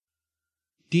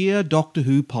Dear Doctor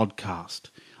Who podcast,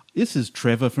 this is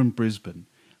Trevor from Brisbane.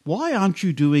 Why aren't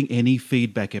you doing any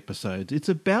feedback episodes? It's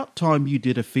about time you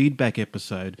did a feedback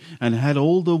episode and had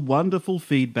all the wonderful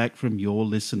feedback from your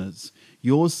listeners.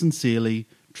 Yours sincerely,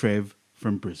 Trev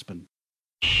from Brisbane.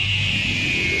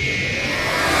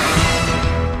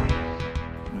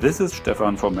 This is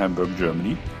Stefan from Hamburg,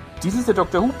 Germany. Dies ist der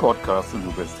Doctor Who Podcast und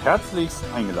du bist herzlichst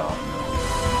eingeladen.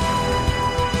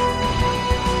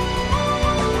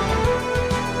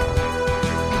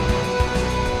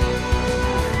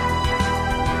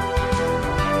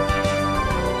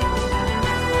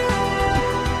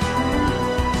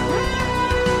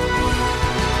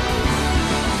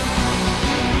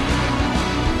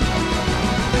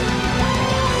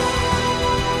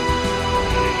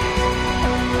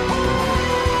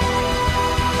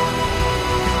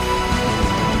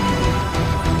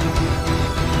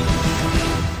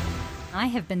 I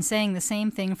have been saying the same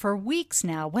thing for weeks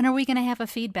now. When are we going to have a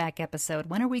feedback episode?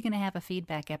 When are we going to have a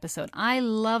feedback episode? I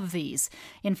love these.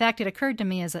 In fact, it occurred to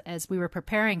me as we were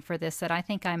preparing for this that I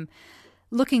think I'm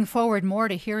looking forward more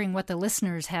to hearing what the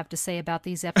listeners have to say about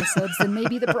these episodes than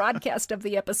maybe the broadcast of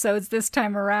the episodes this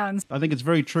time around. I think it's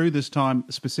very true this time,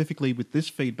 specifically with this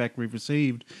feedback we've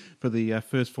received for the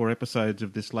first 4 episodes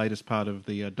of this latest part of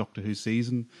the Doctor Who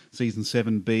season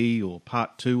 7B, or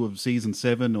part 2 of season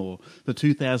 7, or the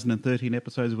 2013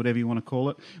 episodes, whatever you want to call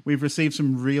it. We've received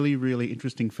some really, really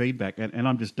interesting feedback, and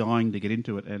I'm just dying to get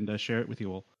into it and share it with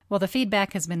you all. Well, the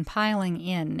feedback has been piling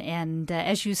in, and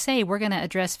as you say, we're going to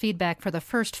address feedback for the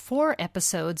first 4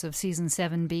 episodes of Season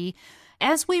 7B.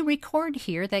 As we record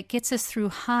here, that gets us through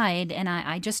Hyde, and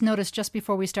I just noticed just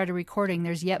before we started recording,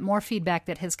 there's yet more feedback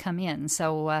that has come in.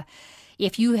 So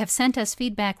if you have sent us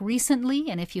feedback recently,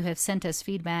 and if you have sent us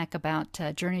feedback about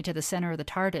Journey to the Center of the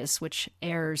TARDIS, which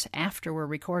airs after we're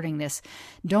recording this,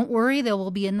 don't worry, there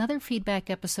will be another feedback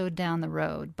episode down the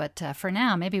road. But for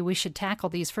now, maybe we should tackle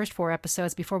these first 4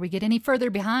 episodes before we get any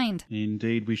further behind.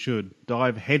 Indeed we should.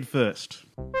 Dive headfirst.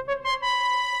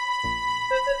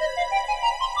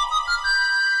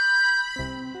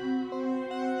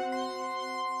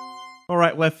 All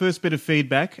right, well, our first bit of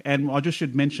feedback, and I just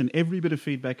should mention every bit of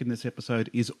feedback in this episode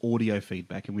is audio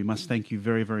feedback, and we must thank you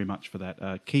very, very much for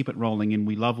that. Keep it rolling in.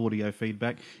 We love audio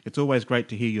feedback. It's always great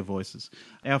to hear your voices.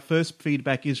 Our first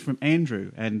feedback is from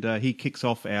Andrew, and he kicks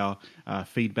off our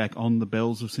feedback on the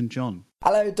Bells of St. John.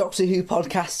 Hello Doctor Who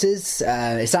podcasters,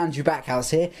 it's Andrew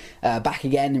Backhouse here, back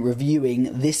again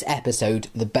reviewing this episode,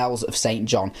 The Bells of St.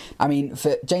 John. I mean,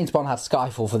 James Bond had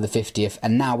Skyfall for the 50th,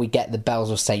 and now we get The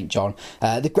Bells of St. John.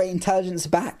 The Great Intelligence are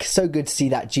back, so good to see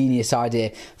that genius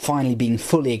idea finally being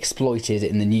fully exploited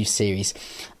in the new series.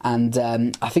 And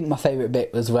I think my favourite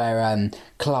bit was where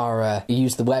Clara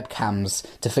used the webcams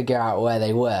to figure out where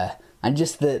they were. And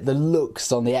just the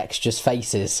looks on the extras'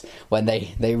 faces when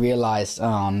they realised,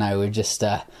 oh no, we've just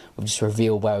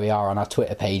revealed where we are on our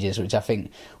Twitter pages, which I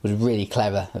think was really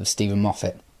clever of Stephen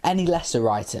Moffat. Any lesser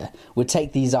writer would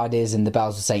take these ideas in The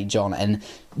Bells of St. John and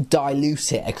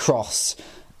dilute it across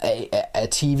a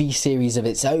TV series of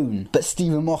its own. But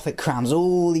Stephen Moffat crams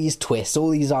all these twists, all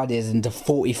these ideas into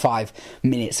 45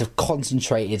 minutes of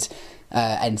concentrated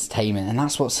entertainment, and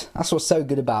that's what's so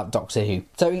good about Doctor Who.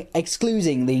 So,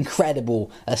 excluding the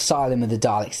incredible Asylum of the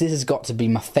Daleks, this has got to be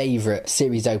my favourite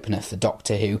series opener for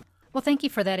Doctor Who. Well, thank you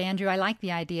for that, Andrew. I like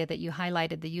the idea that you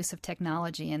highlighted the use of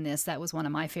technology in this. That was one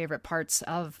of my favorite parts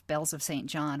of Bells of St.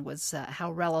 John, was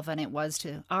how relevant it was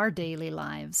to our daily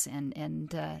lives.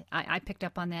 And I picked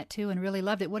up on that too and really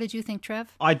loved it. What did you think,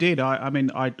 Trev? I did.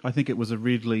 I think it was a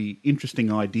really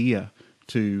interesting idea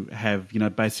to have,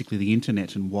 basically the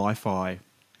internet and Wi-Fi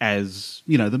as,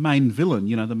 the main villain,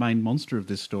 the main monster of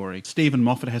this story. Stephen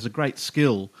Moffat has a great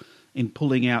skill in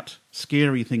pulling out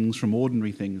scary things from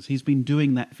ordinary things. He's been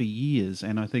doing that for years,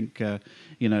 and I think,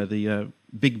 the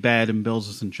big bad in Bells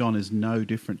of St. John is no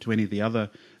different to any of the other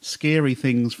scary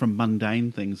things from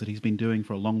mundane things that he's been doing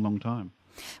for a long, long time.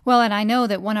 Well, and I know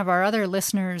that one of our other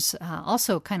listeners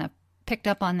also kind of picked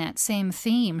up on that same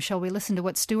theme. Shall we listen to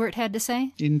what Stuart had to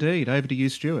say? Indeed. Over to you,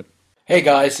 Stuart. Hey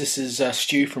guys, this is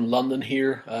Stu from London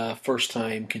here,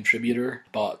 first-time contributor,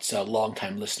 but a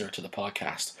long-time listener to the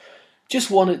podcast. Just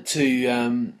wanted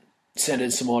to send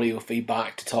in some audio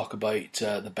feedback to talk about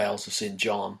The Bells of St.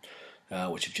 John,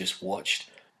 which I've just watched.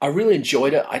 I really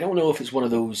enjoyed it. I don't know if it's one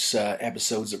of those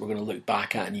episodes that we're going to look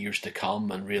back at in years to come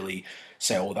and really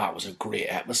say, oh, that was a great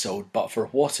episode, but for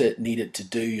what it needed to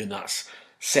do, and that's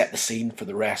set the scene for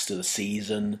the rest of the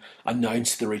season,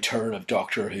 announced the return of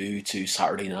Doctor Who to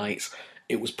Saturday nights,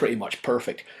 it was pretty much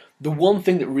perfect. The one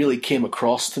thing that really came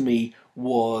across to me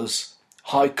was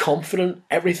how confident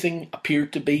everything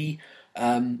appeared to be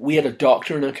We had a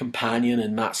doctor and a companion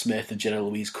in Matt Smith and Jenna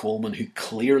Louise Coleman who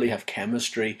clearly have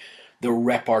chemistry. The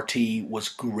repartee was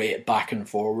great back and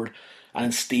forward. And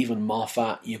in Stephen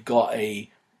Moffat, you've got a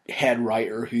head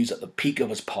writer who's at the peak of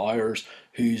his powers,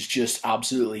 who's just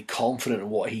absolutely confident in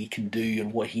what he can do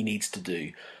and what he needs to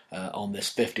do on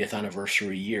this 50th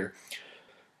anniversary year.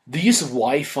 The use of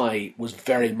Wi-Fi was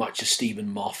very much a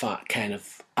Stephen Moffat kind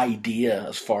of idea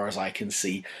as far as I can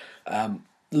see.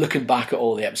 Looking back at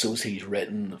all the episodes he's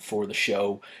written for the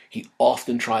show, he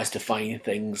often tries to find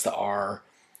things that are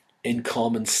in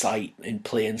common sight, in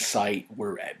plain sight,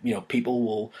 where people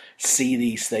will see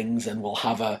these things and will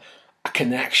have a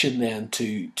connection then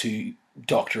to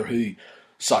Doctor Who,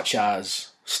 such as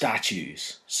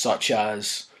statues, such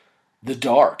as the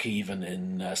dark, even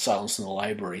in Silence in the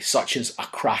Library, such as a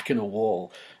crack in a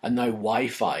wall, and now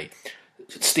Wi-Fi.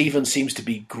 Stephen seems to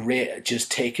be great at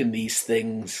just taking these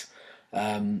things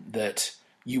that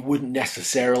you wouldn't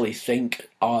necessarily think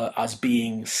as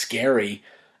being scary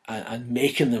and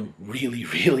making them really,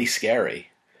 really scary.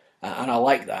 And I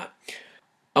like that.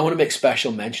 I want to make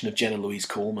special mention of Jenna Louise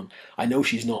Coleman. I know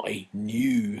she's not a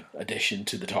new addition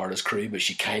to the TARDIS crew, but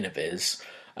she kind of is.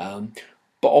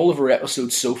 But all of her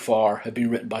episodes so far have been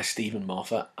written by Stephen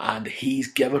Moffat, and he's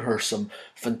given her some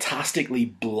fantastically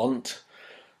blunt,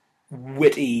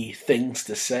 witty things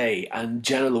to say, and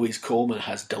Jenna Louise Coleman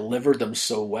has delivered them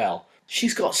so well.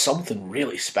 She's got something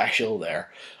really special there,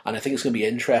 and I think it's going to be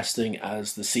interesting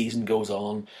as the season goes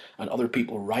on and other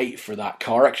people write for that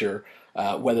character,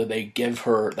 whether they give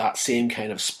her that same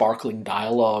kind of sparkling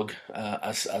dialogue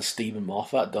as Stephen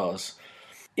Moffat does.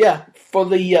 Yeah, for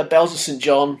the Bells of St.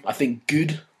 John, I think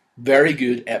good, very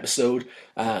good episode.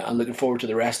 I'm looking forward to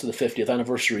the rest of the 50th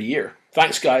anniversary year.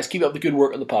 Thanks, guys. Keep up the good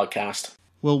work on the podcast.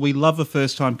 Well, we love a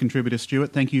first-time contributor,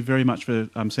 Stuart. Thank you very much for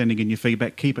sending in your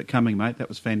feedback. Keep it coming, mate. That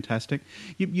was fantastic.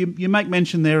 You make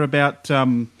mention there about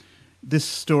this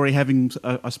story having,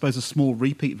 I suppose, a small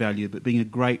repeat value, but being a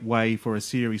great way for a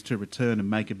series to return and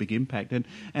make a big impact.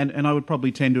 And I would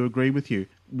probably tend to agree with you.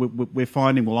 We're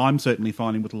finding, well, I'm certainly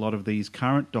finding with a lot of these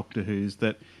current Doctor Who's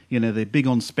that, they're big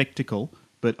on spectacle,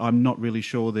 but I'm not really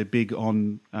sure they're big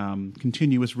on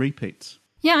continuous repeats.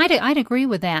 Yeah, I'd agree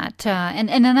with that. And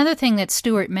another thing that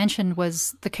Stuart mentioned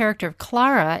was the character of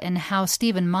Clara and how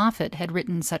Stephen Moffat had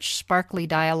written such sparkly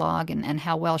dialogue and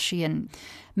how well she and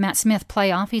Matt Smith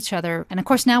play off each other. And of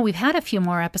course, now we've had a few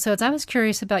more episodes. I was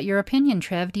curious about your opinion,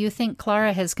 Trev. Do you think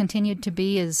Clara has continued to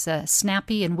be as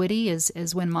snappy and witty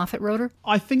as when Moffat wrote her?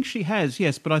 I think she has,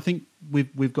 yes, but I think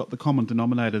we've got the common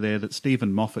denominator there that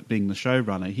Stephen Moffat, being the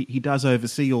showrunner, he does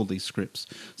oversee all these scripts.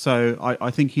 So I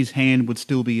think his hand would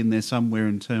still be in there somewhere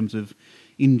in terms of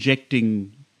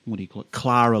injecting,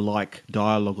 Clara-like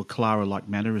dialogue or Clara-like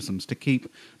mannerisms to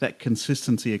keep that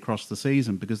consistency across the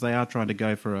season, because they are trying to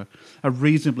go for a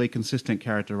reasonably consistent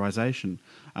characterisation.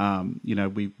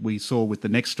 We saw with the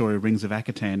next story, Rings of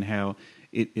Akhaten, how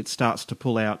it starts to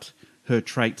pull out her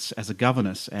traits as a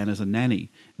governess and as a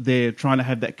nanny. They're trying to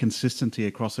have that consistency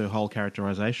across her whole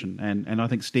characterisation, and I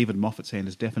think Stephen Moffat's hand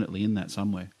is definitely in that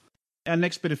somewhere. Our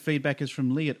next bit of feedback is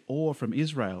from Liat Orr from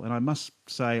Israel, and I must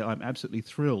say I'm absolutely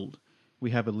thrilled we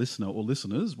have a listener, or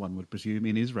listeners, one would presume,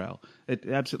 in Israel. It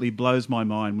absolutely blows my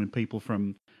mind when people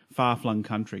from far-flung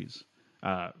countries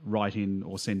write in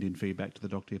or send in feedback to the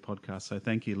Doctor Who podcast. So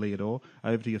thank you, Liat Orr.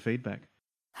 Over to your feedback.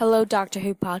 Hello, Doctor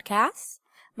Who podcast.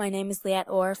 My name is Liat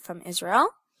Orr from Israel.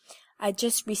 I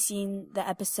just received the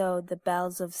episode The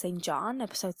Bells of St. John,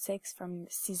 episode 6 from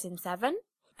season 7.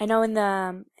 I know in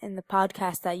the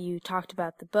podcast that you talked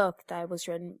about the book that was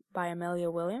written by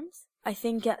Amelia Williams. I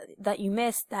think that you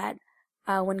missed that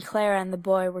when Clara and the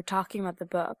boy were talking about the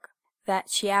book, that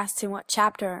she asked him, what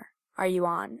chapter are you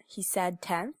on? He said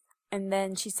 10th, and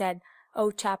then she said,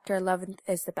 oh, chapter 11th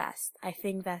is the best. I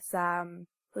think that's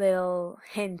little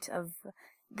hint of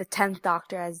the 10th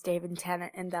Doctor as David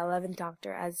Tennant and the 11th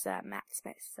Doctor as Matt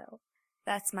Smith. So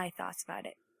that's my thoughts about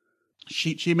it.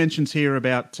 She mentions here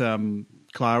about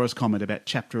Clara's comment about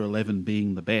chapter 11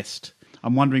 being the best.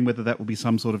 I'm wondering whether that will be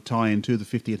some sort of tie-in to the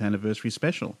 50th anniversary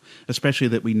special, especially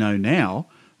that we know now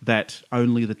that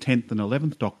only the 10th and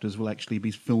 11th Doctors will actually be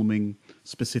filming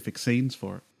specific scenes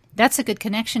for it. That's a good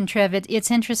connection, Trev. It's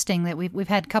interesting that we've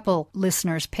had a couple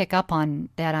listeners pick up on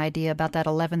that idea about that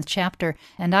 11th chapter,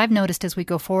 and I've noticed as we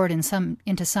go forward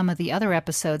into some of the other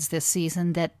episodes this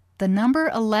season that the number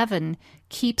 11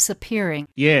 keeps appearing.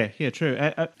 Yeah, true.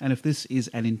 And if this is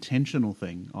an intentional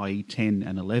thing, i.e. 10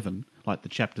 and 11, like the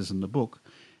chapters in the book,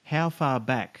 how far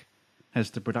back has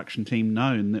the production team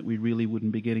known that we really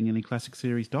wouldn't be getting any classic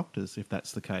series Doctors if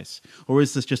that's the case? Or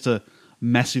is this just a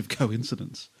massive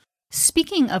coincidence?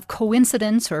 Speaking of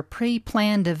coincidence or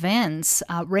pre-planned events,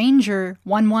 Ranger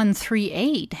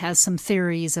 1138 has some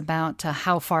theories about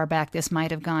how far back this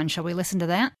might have gone. Shall we listen to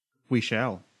that? We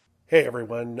shall. Hey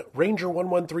everyone,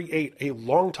 Ranger1138, a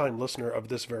longtime listener of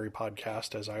this very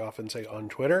podcast, as I often say on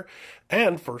Twitter,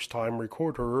 and first-time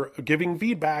recorder, giving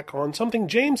feedback on something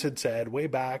James had said way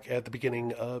back at the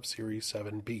beginning of Series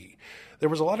 7B. There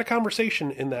was a lot of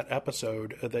conversation in that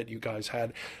episode that you guys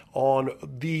had on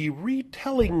the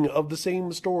retelling of the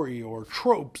same story, or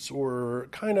tropes, or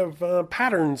kind of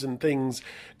patterns and things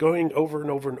going over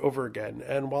and over and over again.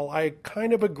 And while I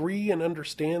kind of agree and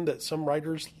understand that some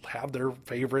writers have their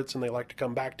favorites and they like to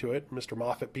come back to it, Mr.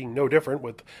 Moffat being no different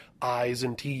with eyes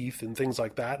and teeth and things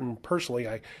like that, and personally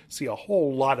I see a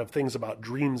whole lot of things about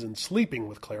dreams and sleeping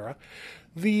with Clara,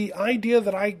 the idea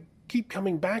that I keep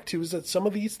coming back to is that some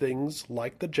of these things,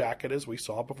 like the jacket as we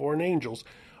saw before in Angels,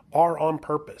 are on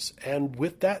purpose. And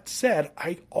with that said,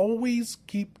 I always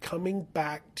keep coming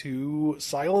back to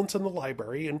Silence in the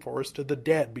Library and Forest of the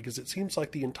Dead, because it seems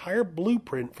like the entire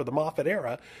blueprint for the Moffat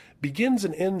era begins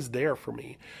and ends there for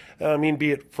me. I mean, be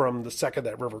it from the second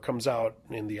that River comes out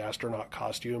in the astronaut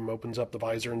costume, opens up the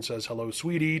visor and says, "Hello,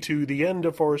 sweetie," to the end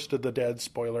of Forest of the Dead,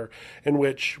 spoiler, in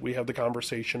which we have the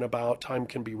conversation about time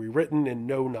can be rewritten in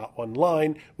no, not one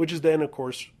line, which is then, of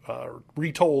course,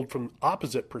 retold from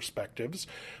opposite perspectives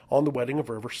on the Wedding of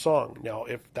River's song. Now,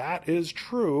 if that is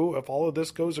true, if all of this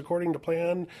goes according to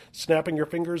plan, snapping your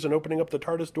fingers and opening up the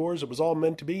TARDIS doors, it was all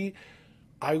meant to be,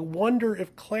 I wonder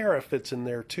if Clara fits in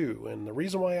there too. And the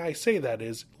reason why I say that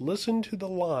is, listen to the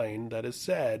line that is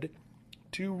said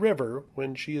to River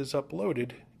when she is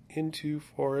uploaded into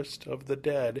Forest of the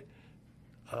Dead.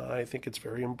 I think it's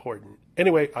very important.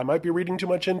 Anyway, I might be reading too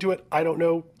much into it. I don't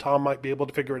know. Tom might be able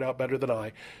to figure it out better than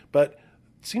I. But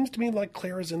it seems to me like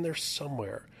Clara's in there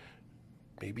somewhere.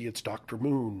 Maybe it's Dr.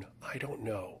 Moon. I don't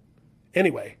know.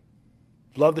 Anyway,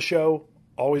 love the show.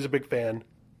 Always a big fan.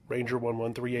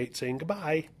 Ranger1138 saying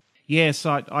goodbye. Yes,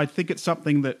 I think it's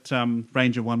something that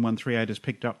Ranger1138 has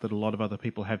picked up, that a lot of other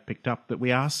people have picked up, that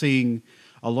we are seeing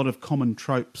a lot of common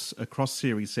tropes across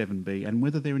Series 7B, and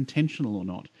whether they're intentional or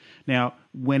not. Now,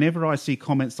 whenever I see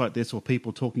comments like this, or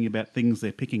people talking about things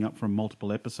they're picking up from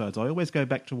multiple episodes, I always go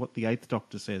back to what the Eighth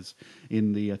Doctor says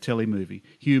in the telemovie.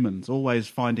 Humans always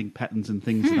finding patterns in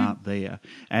things that aren't there.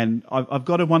 And I've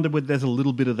got to wonder whether there's a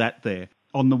little bit of that there.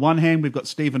 On the one hand, we've got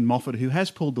Stephen Moffat, who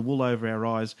has pulled the wool over our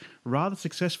eyes rather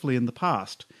successfully in the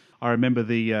past. I remember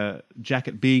the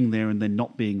jacket being there and then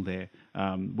not being there,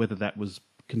 whether that was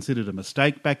considered a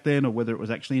mistake back then or whether it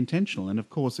was actually intentional. And of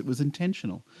course, it was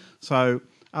intentional. So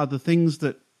are the things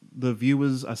that the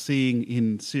viewers are seeing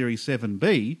in Series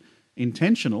 7B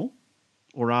intentional,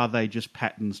 or are they just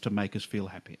patterns to make us feel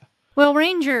happier? Well,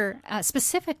 Ranger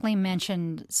specifically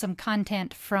mentioned some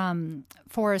content from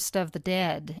Forest of the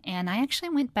Dead, and I actually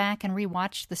went back and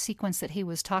rewatched the sequence that he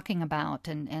was talking about,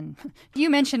 and you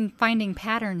mentioned finding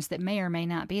patterns that may or may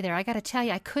not be there. I got to tell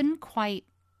you, I couldn't quite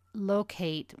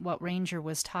locate what Ranger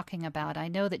was talking about. I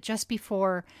know that just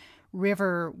before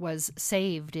River was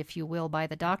saved, if you will, by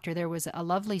the Doctor, there was a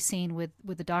lovely scene with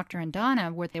the Doctor and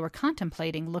Donna where they were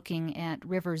contemplating looking at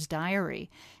River's diary.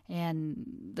 And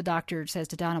the Doctor says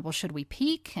to Donna, "Well, should we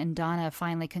peek?" And Donna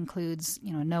finally concludes,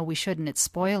 "No, we shouldn't. It's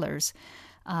spoilers."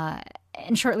 And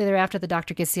shortly thereafter, the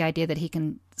Doctor gets the idea that he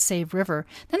can save River.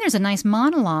 Then there's a nice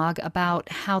monologue about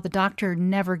how the Doctor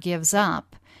never gives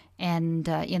up. And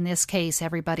in this case,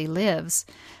 everybody lives.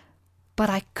 But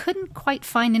I couldn't quite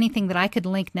find anything that I could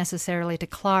link necessarily to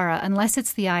Clara, unless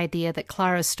it's the idea that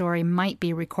Clara's story might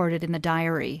be recorded in the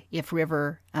diary if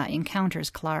River encounters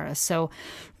Clara. So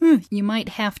you might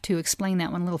have to explain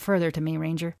that one a little further to me,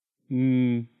 Ranger.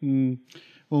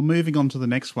 Well, moving on to the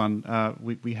next one,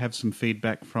 we have some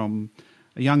feedback from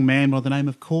a young man by the name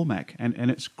of Cormac,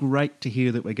 and it's great to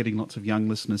hear that we're getting lots of young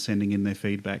listeners sending in their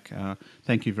feedback.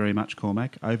 Thank you very much,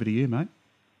 Cormac. Over to you, mate.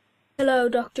 Hello,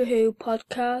 Doctor Who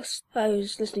podcast. I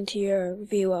was listening to your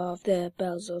review of The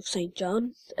Bells of St.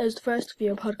 John. It was the first of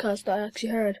your podcast that I actually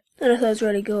heard, and I thought it was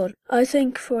really good. I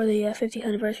think for the 50th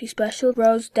anniversary special,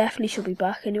 Rose definitely should be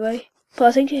back anyway. But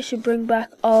I think they should bring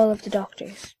back all of the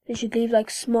Doctors. They should leave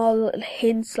small little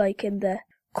hints in the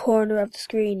corner of the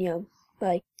screen,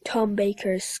 like Tom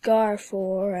Baker's scarf,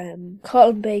 or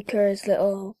Colin Baker's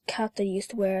little cat that he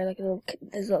used to wear,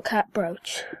 his little cat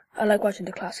brooch. I like watching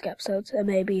the classic episodes, and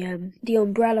maybe the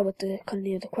umbrella with the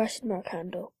the question mark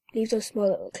handle. Leave those small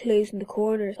little clues in the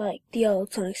corners, like the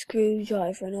old sonic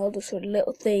screwdriver and all those sort of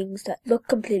little things that look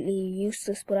completely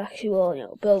useless but actually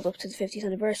will, build up to the 50th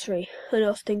anniversary. I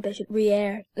also think they should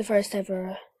re-air the first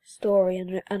ever story,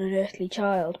 An Unearthly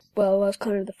Child. Well, it was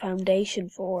kind of the foundation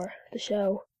for the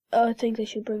show. I think they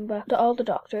should bring back all the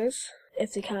doctors,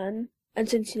 if they can. And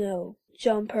since,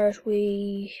 John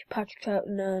Pertwee, Patrick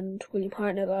Troughton and William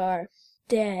Hartnell are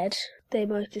dead, they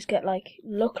might just get,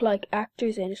 look like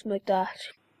actors in or something like that.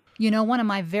 One of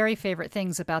my very favorite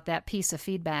things about that piece of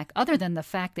feedback, other than the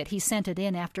fact that he sent it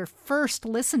in after first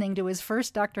listening to his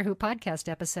first Doctor Who podcast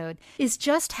episode, is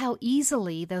just how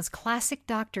easily those classic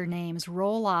Doctor names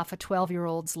roll off a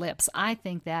 12-year-old's lips. I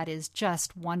think that is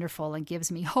just wonderful and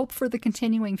gives me hope for the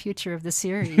continuing future of the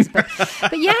series. But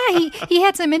yeah, he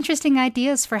had some interesting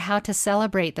ideas for how to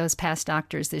celebrate those past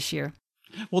Doctors this year.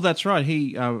 Well, that's right.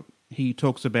 He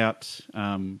talks about,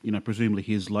 presumably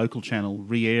his local channel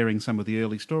re-airing some of the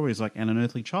early stories like An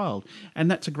Unearthly Child.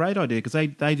 And that's a great idea because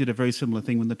they did a very similar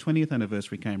thing when the 20th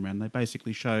anniversary came around. They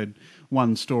basically showed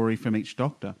one story from each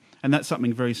Doctor. And that's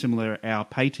something very similar our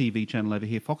pay TV channel over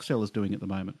here, Foxtel, is doing at the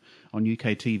moment. On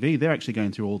UK TV, they're actually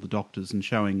going through all the Doctors and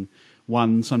showing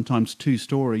one, sometimes two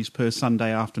stories per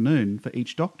Sunday afternoon for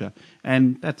each Doctor.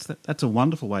 And that's a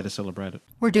wonderful way to celebrate it.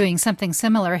 We're doing something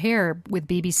similar here with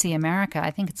BBC America.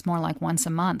 I think it's more like once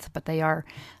a month, but they are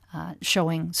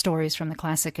showing stories from the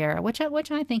classic era, which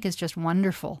I think is just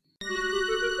wonderful.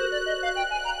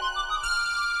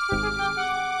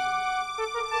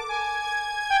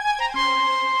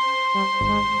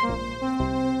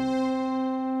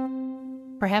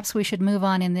 Perhaps we should move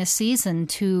on in this season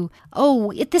to...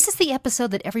 this is the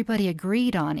episode that everybody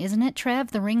agreed on, isn't it,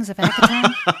 Trev? The Rings of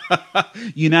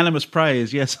Akhaten? Unanimous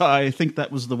praise, yes, I think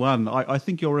that was the one. I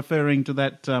think you're referring to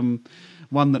that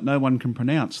one that no one can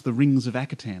pronounce, the Rings of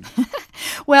Akhaten.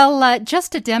 Well,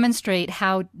 just to demonstrate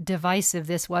how divisive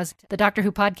this was, the Doctor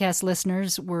Who podcast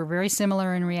listeners were very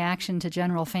similar in reaction to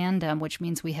general fandom, which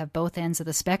means we have both ends of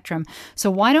the spectrum.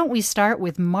 So why don't we start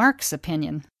with Mark's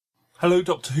opinion? Hello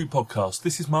Doctor Who podcast,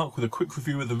 this is Mark with a quick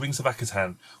review of the Rings of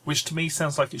Akhaten, which to me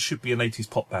sounds like it should be an 80s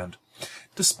pop band.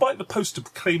 Despite the poster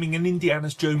proclaiming an Indiana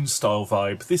Jones style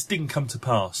vibe, this didn't come to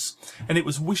pass, and it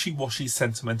was wishy-washy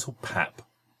sentimental pap.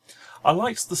 I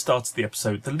liked the start of the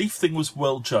episode. The leaf thing was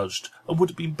well judged, and would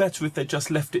have been better if they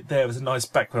just left it there as a nice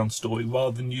background story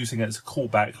rather than using it as a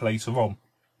callback later on.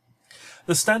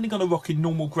 The standing on a rock in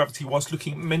normal gravity whilst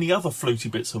looking at many other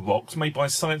floaty bits of rocks made my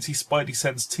sciencey spidey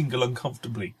sense tingle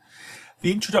uncomfortably.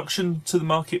 The introduction to the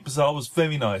Market Bazaar was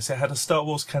very nice. It had a Star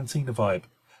Wars cantina vibe.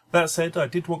 That said, I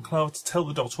did want Clara to tell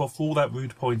the Doctor off for all that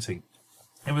rude pointing.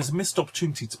 It was a missed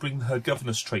opportunity to bring her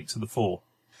governess trait to the fore.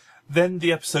 Then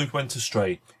the episode went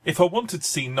astray. If I wanted to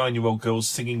see 9-year-old girls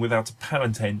singing without a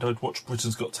parent end, I'd watch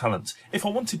Britain's Got Talent. If I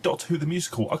wanted Doctor Who the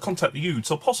musical, I'd contact the Udes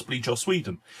or possibly Joss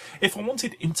Whedon. If I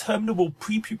wanted interminable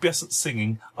prepubescent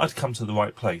singing, I'd come to the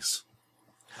right place.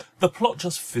 The plot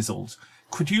just fizzled.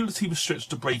 Credulity was stretched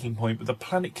to breaking point with a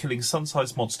planet-killing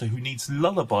sun-sized monster who needs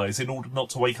lullabies in order not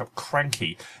to wake up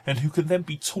cranky, and who can then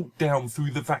be talked down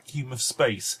through the vacuum of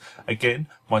space. Again,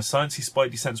 my sciencey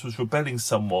spidey sense was rebelling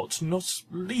somewhat, not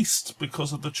least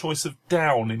because of the choice of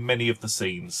down in many of the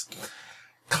scenes.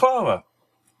 Clara,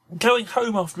 going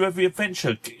home after every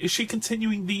adventure, is she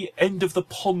continuing the end of the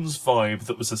ponds vibe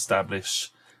that was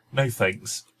established? No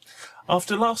thanks.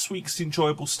 After last week's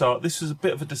enjoyable start, this was a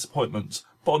bit of a disappointment.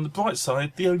 But on the bright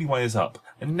side, the only way is up,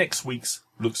 and next week's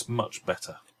looks much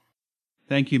better.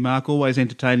 Thank you, Mark. Always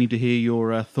entertaining to hear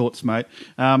your thoughts, mate.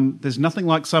 There's nothing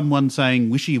like someone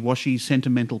saying wishy-washy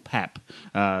sentimental pap.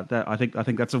 I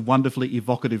think that's a wonderfully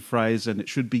evocative phrase, and it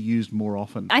should be used more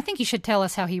often. I think you should tell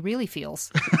us how he really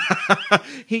feels.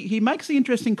 He makes the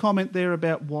interesting comment there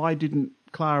about why didn't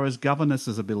Clara's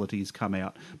governess's abilities come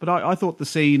out. But I thought the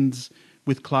scenes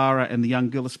with Clara and the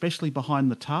young girl, especially behind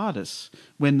the TARDIS,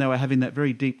 when they were having that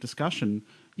very deep discussion,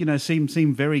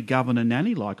 seemed very Governor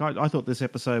Nanny-like. I thought this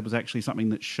episode was actually something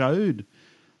that showed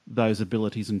those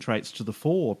abilities and traits to the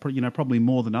fore, probably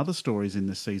more than other stories in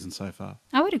this season so far.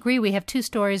 I would agree. We have 2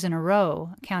 stories in a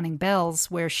row, counting Bells,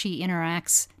 where she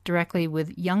interacts directly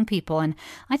with young people, and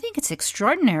I think it's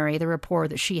extraordinary, the rapport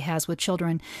that she has with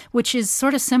children, which is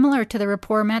sort of similar to the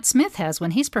rapport Matt Smith has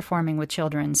when he's performing with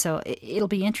children, so it'll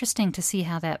be interesting to see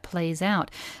how that plays out.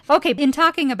 Okay, in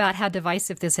talking about how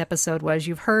divisive this episode was,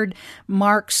 you've heard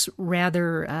Mark's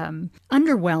rather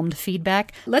underwhelmed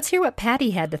feedback. Let's hear what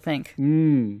Patty had to think.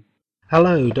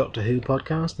 Hello, Doctor Who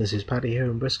podcast. This is Paddy here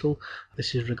in Bristol.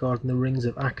 This is regarding the Rings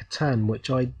of Akhaten,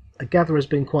 which I gather has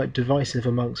been quite divisive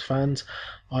amongst fans.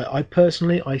 I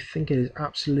personally think it is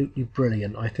absolutely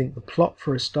brilliant. I think the plot,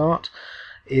 for a start,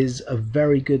 is a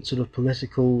very good sort of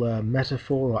political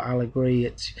metaphor or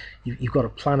allegory. You've got a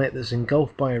planet that's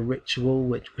engulfed by a ritual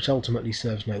which ultimately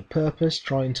serves no purpose,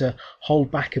 trying to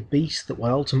hold back a beast that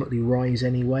will ultimately rise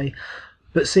anyway.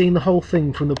 But seeing the whole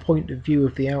thing from the point of view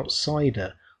of the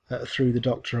outsider, through the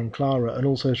Doctor and Clara, and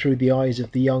also through the eyes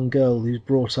of the young girl who's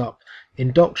brought up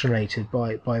indoctrinated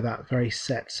by that very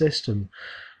set system.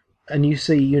 And you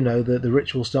see, the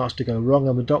ritual starts to go wrong,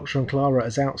 and the Doctor and Clara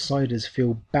as outsiders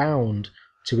feel bound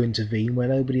to intervene where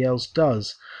nobody else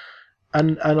does.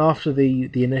 And after the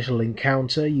initial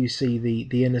encounter, you see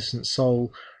the innocent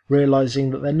soul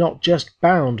realizing that they're not just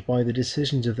bound by the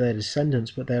decisions of their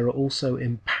descendants, but they're also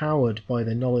empowered by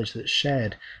the knowledge that's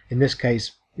shared. In this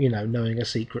case, knowing a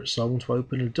secret song to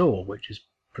open a door, which is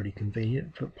pretty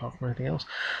convenient, apart from anything else.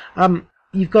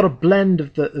 You've got a blend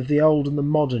of the old and the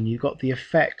modern. You've got the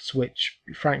effects which,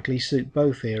 frankly, suit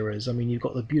both eras. I mean, you've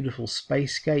got the beautiful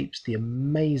spacescapes, the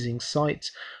amazing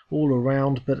sights all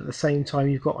around, but at the same time,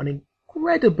 you've got an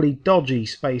incredibly dodgy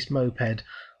space moped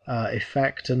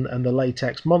effect, and the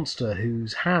latex monster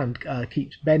whose hand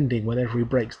keeps bending whenever he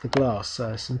breaks the glass.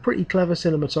 Some pretty clever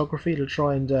cinematography to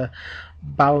try and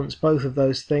balance both of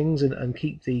those things and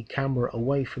keep the camera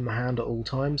away from the hand at all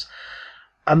times.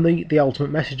 And the ultimate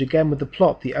message again with the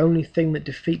plot: the only thing that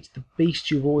defeats the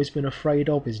beast you've always been afraid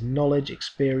of is knowledge,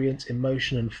 experience,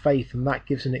 emotion and faith, and that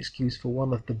gives an excuse for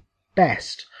one of the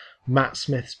best Matt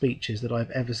Smith speeches that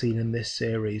I've ever seen in this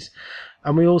series.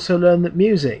 And we also learn that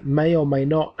music may or may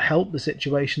not help the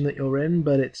situation that you're in,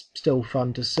 but it's still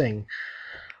fun to sing.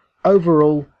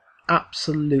 Overall,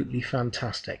 absolutely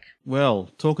fantastic. Well,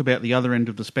 talk about the other end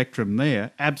of the spectrum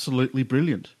there. Absolutely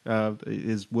brilliant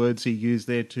is words he used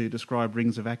there to describe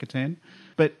Rings of Akhaten.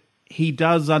 But he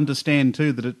does understand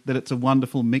too that it's a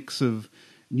wonderful mix of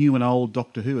new and old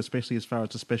Doctor Who, especially as far as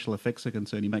the special effects are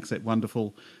concerned. He makes that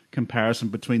wonderful comparison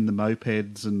between the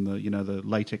mopeds and the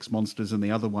latex monsters and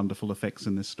the other wonderful effects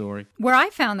in this story. Where I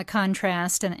found the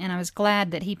contrast, and I was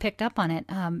glad that he picked up on it,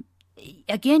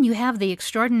 again, you have the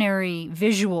extraordinary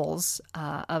visuals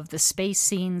of the space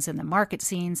scenes and the market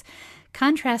scenes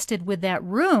contrasted with that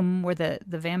room where the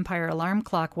vampire alarm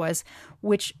clock was,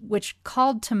 which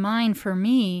called to mind for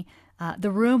me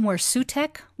the room where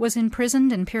Sutekh was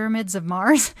imprisoned in Pyramids of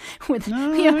Mars with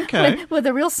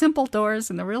the real simple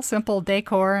doors and the real simple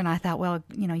decor. And I thought, well,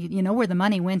 you know where the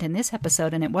money went in this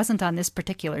episode, and it wasn't on this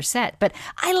particular set. But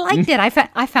I liked it.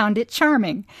 I found it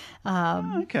charming.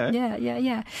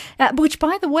 Yeah. Which,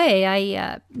 by the way,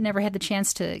 I never had the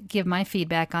chance to give my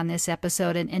feedback on this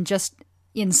episode, and just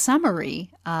in summary,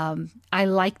 I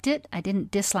liked it. I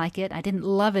didn't dislike it. I didn't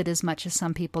love it as much as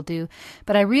some people do,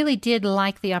 but I really did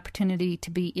like the opportunity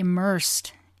to be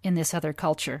immersed in this other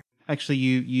culture. Actually,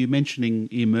 you mentioning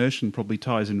immersion probably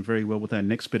ties in very well with our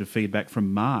next bit of feedback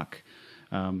from Mark,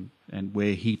 and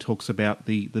where he talks about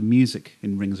the music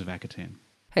in Rings of Akhaten.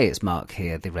 Hey, it's Mark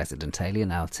here, the resident alien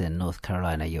out in North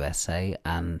Carolina, USA,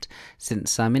 and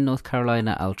since I'm in North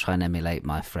Carolina, I'll try and emulate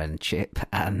my friend Chip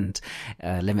and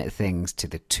limit things to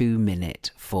the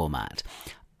 2-minute format.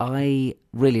 I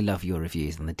really love your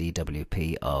reviews on the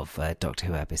DWP of Doctor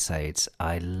Who episodes.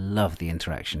 I love the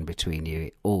interaction between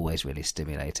you, always really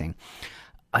stimulating.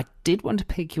 I did want to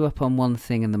pick you up on one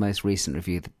thing in the most recent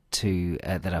review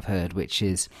that I've heard, which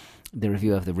is the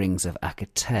review of the Rings of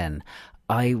Akhaten.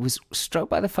 I was struck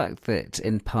by the fact that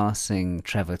in passing,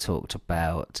 Trevor talked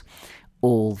about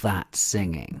all that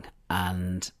singing,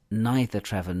 and neither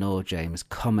Trevor nor James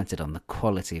commented on the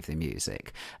quality of the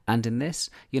music. And in this,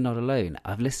 you're not alone.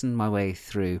 I've listened my way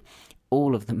through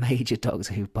all of the major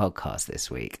Doctor Who podcasts this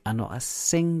week, and not a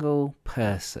single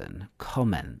person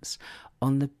comments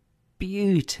on the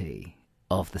beauty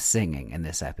of the singing in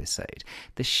this episode.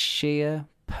 The sheer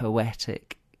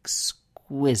poetic,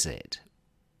 exquisite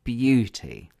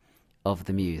beauty of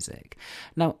the music.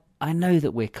 Now, I know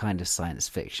that we're kind of science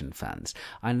fiction fans.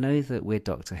 I know that we're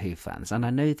Doctor Who fans, and I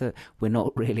know that we're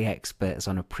not really experts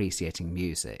on appreciating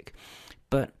music.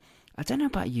 But I don't know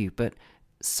about you, but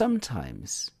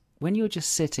sometimes when you're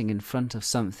just sitting in front of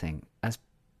something as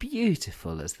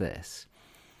beautiful as this,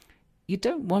 you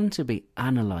don't want to be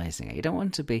analysing it. You don't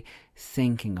want to be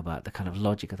thinking about the kind of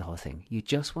logic of the whole thing. You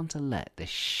just want to let the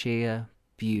sheer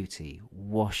beauty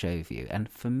wash over you. And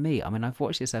for me, I mean, I've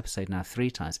watched this episode now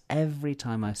 3 times. Every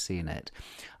time I've seen it,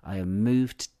 I am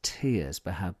moved to tears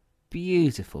by how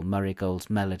beautiful Murray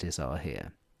Gold's melodies are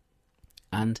here.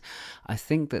 And I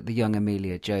think that the young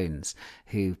Amelia Jones,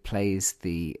 who plays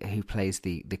the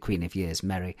Queen of Years,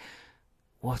 Mary,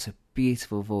 what a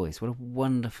beautiful voice, what a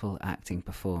wonderful acting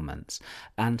performance.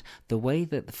 And the way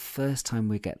that the first time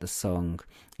we get the song,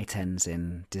 it ends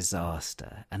in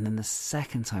disaster, and then the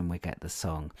second time we get the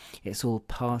song, it's all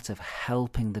part of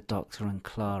helping the Doctor and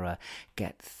Clara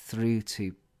get through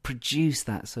to produce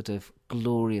that sort of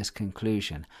glorious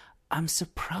conclusion. I'm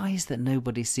surprised that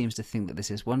nobody seems to think that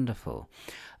this is wonderful.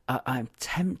 I'm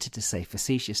tempted to say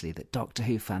facetiously that Doctor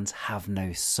Who fans have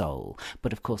no soul,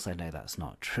 but of course I know that's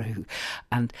not true.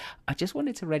 And I just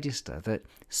wanted to register that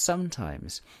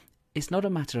sometimes it's not a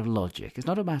matter of logic, it's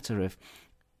not a matter of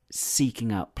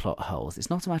seeking out plot holes, it's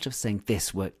not a matter of saying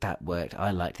this worked, that worked,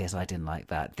 I like this, I didn't like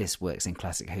that, this works in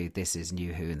Classic Who, this is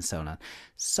New Who, and so on.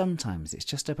 Sometimes it's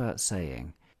just about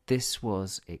saying, this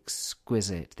was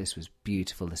exquisite, this was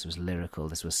beautiful, this was lyrical,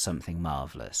 this was something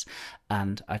marvellous.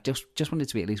 And I just wanted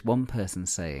to be at least one person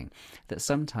saying that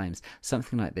sometimes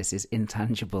something like this is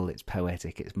intangible, it's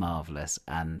poetic, it's marvellous,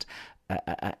 and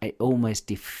it almost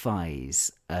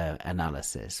defies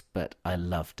analysis, but I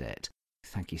loved it.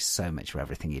 Thank you so much for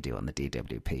everything you do on the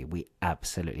DWP. We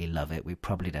absolutely love it. We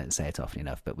probably don't say it often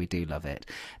enough, but we do love it.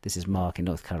 This is Mark in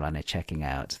North Carolina checking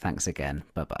out. Thanks again.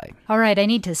 Bye-bye. All right, I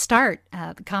need to start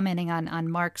commenting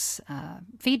on Mark's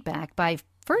feedback by,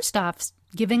 first off,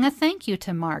 giving a thank you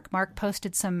to Mark. Mark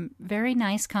posted some very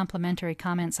nice complimentary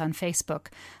comments on Facebook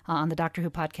on the Doctor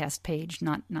Who podcast page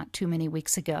not too many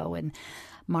weeks ago. And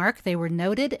Mark, they were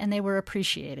noted and they were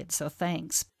appreciated, so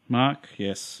thanks. Mark,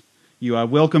 yes. You are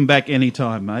welcome back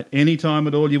anytime, mate. Anytime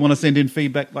at all you want to send in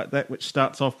feedback like that, which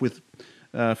starts off with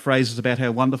phrases about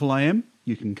how wonderful I am,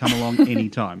 you can come along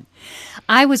anytime.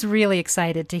 I was really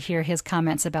excited to hear his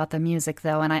comments about the music,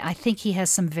 though, and I think he has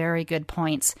some very good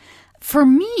points. For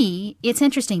me, it's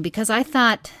interesting because I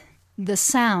thought the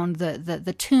sound,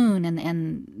 the tune,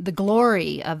 and the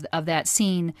glory of that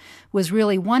scene was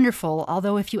really wonderful,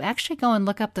 although if you actually go and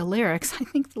look up the lyrics, I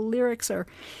think the lyrics are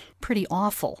pretty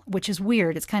awful, which is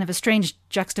weird. It's kind of a strange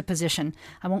juxtaposition.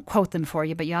 I won't quote them for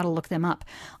you, but you ought to look them up.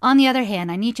 On the other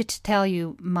hand, I need to tell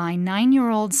you, my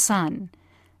 9-year-old son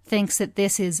thinks that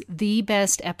this is the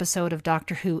best episode of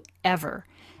Doctor Who ever.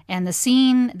 And the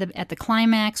scene at the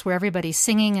climax where everybody's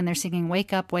singing and they're singing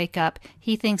Wake Up, Wake Up,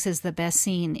 he thinks is the best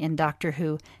scene in Doctor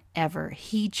Who ever.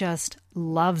 He just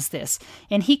loves this.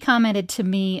 And he commented to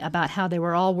me about how they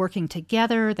were all working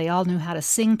together, they all knew how to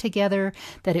sing together,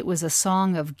 that it was a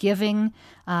song of giving.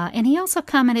 And he also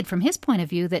commented from his point of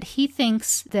view that he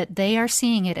thinks that they are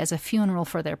seeing it as a funeral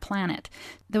for their planet.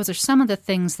 Those are some of the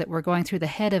things that were going through the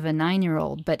head of a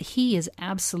 9-year-old, but he is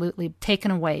absolutely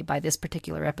taken away by this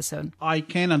particular episode. I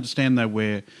can understand, though,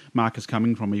 where Mark is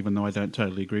coming from, even though I don't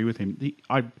totally agree with him.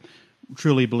 I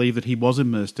truly believe that he was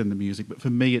immersed in the music, but for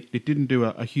me it didn't do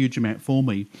a huge amount for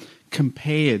me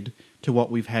compared to what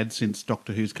we've had since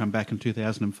Doctor Who's come back in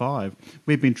 2005.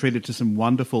 We've been treated to some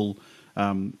wonderful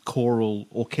choral,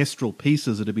 orchestral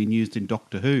pieces that have been used in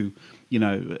Doctor Who, you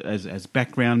know, as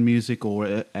background music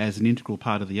or as an integral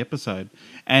part of the episode.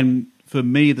 And for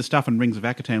me, the stuff in Rings of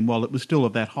Akhaten, while it was still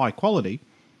of that high quality,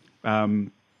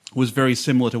 was very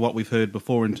similar to what we've heard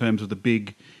before in terms of the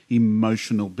big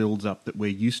emotional builds-up that we're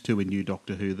used to in New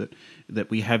Doctor Who, that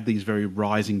we have these very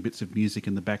rising bits of music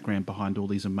in the background behind all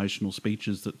these emotional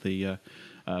speeches that the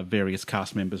various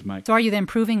cast members make. So are you then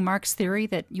proving Mark's theory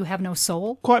that you have no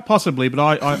soul? Quite possibly, but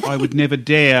I would never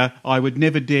dare. I would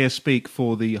never dare speak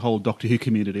for the whole Doctor Who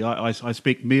community. I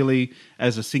speak merely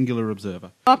as a singular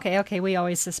observer. Okay, we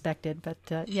always suspected,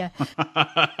 but yeah.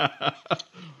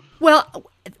 Well,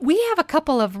 we have a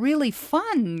couple of really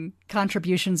fun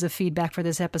contributions of feedback for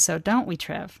this episode, don't we,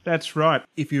 Trev? That's right.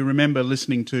 If you remember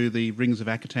listening to the Rings of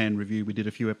Akhaten review we did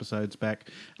a few episodes back,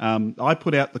 I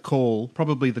put out the call,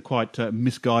 probably the quite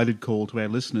misguided call to our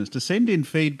listeners, to send in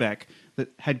feedback that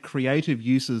had creative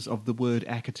uses of the word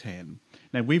Akhaten.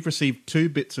 Now, we've received 2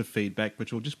 bits of feedback,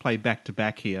 which we'll just play back to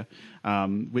back here,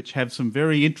 which have some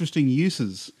very interesting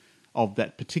uses of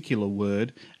that particular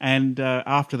word, and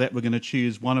after that we're going to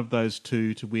choose one of those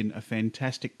 2 to win a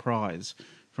fantastic prize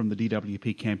from the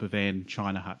DWP camper van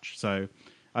China Hutch. So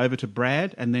over to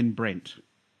Brad and then Brent.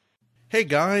 Hey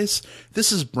guys,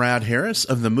 this is Brad Harris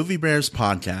of the Movie Bears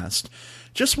podcast.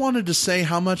 Just wanted to say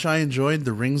how much I enjoyed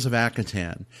the Rings of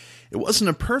Akhaten. It wasn't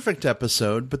a perfect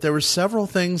episode, but there were several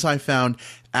things I found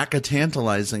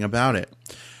Akhatantalizing about it.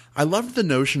 I loved the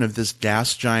notion of this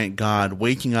gas giant god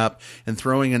waking up and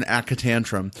throwing an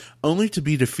Akhatantrum, only to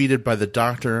be defeated by the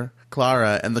Doctor,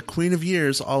 Clara, and the Queen of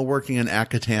Years all working in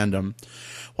Akhatandem.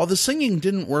 While the singing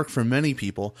didn't work for many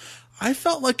people, I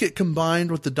felt like it combined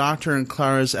with the Doctor and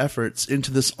Clara's efforts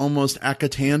into this almost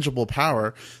Akhatangible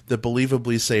power that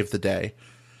believably saved the day.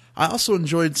 I also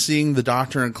enjoyed seeing the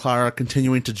Doctor and Clara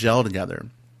continuing to gel together.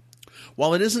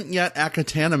 While it isn't yet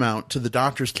Akhatanamount to the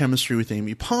Doctor's chemistry with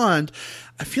Amy Pond,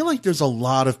 I feel like there's a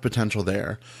lot of potential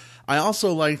there. I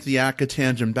also liked the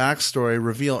Akhatangent backstory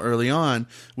reveal early on,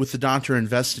 with the Doctor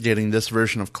investigating this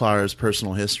version of Clara's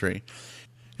personal history.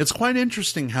 It's quite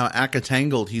interesting how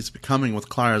Akatangled he's becoming with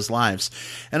Clara's lives,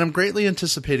 and I'm greatly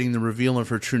anticipating the reveal of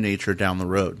her true nature down the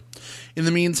road. In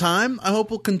the meantime, I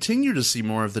hope we'll continue to see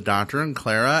more of the Doctor and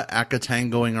Clara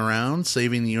Akatangoing around,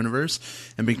 saving the universe,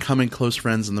 and becoming close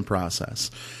friends in the process.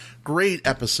 Great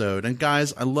episode, and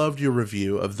guys, I loved your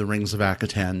review of the Rings of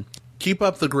Akhaten. Keep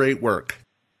up the great work.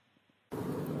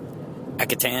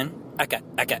 Akhaten,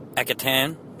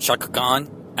 Akhaten, Shaka Khan,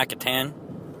 Akhaten.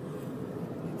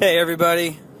 Hey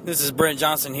everybody, this is Brent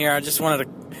Johnson here. I just wanted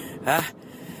to...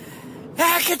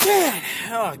 Akhaten!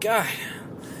 Oh god.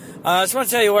 I just want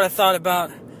to tell you what I thought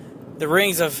about the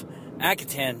Rings of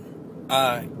Akhaten.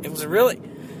 It was a really...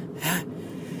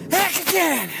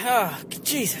 Akhaten! Oh,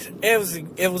 Jesus.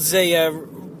 It was a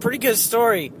pretty good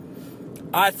story,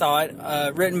 I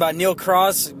thought, written by Neil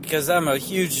Cross, because I'm a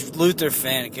huge Luther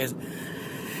fan, because...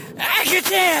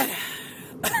 Akhaten!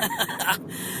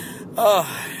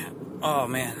 Oh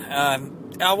man.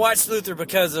 I watched Luther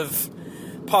because of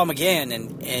Paul McGann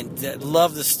and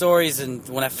loved the stories, and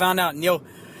when I found out Neil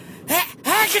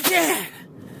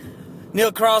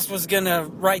Cross was going to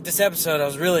write this episode, I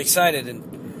was really excited,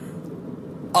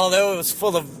 and although it was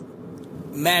full of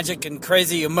magic and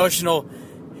crazy emotional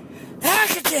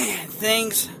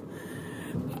things,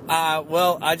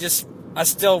 I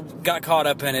still got caught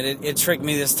up in it. It tricked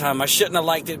me this time. I shouldn't have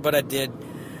liked it, but I did.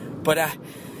 But I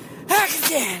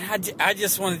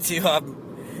just wanted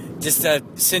to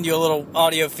send you a little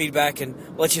audio feedback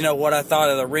and let you know what I thought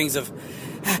of the Rings of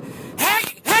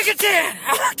Akhaten.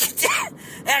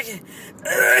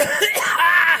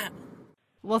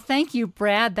 Well, thank you,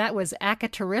 Brad. That was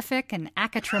Aka-terrific and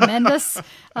Aka-tremendous.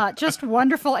 Just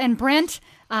wonderful. And Brent,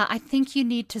 I think you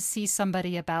need to see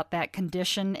somebody about that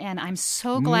condition. And I'm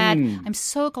so glad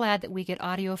that we get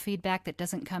audio feedback that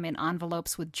doesn't come in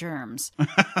envelopes with germs.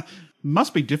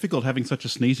 Must be difficult having such a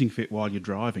sneezing fit while you're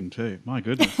driving too. My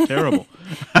goodness, terrible.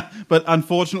 But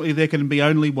unfortunately, there can be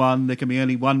only one. There can be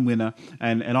only one winner,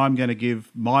 and I'm going to give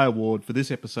my award for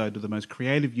this episode to the most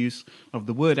creative use of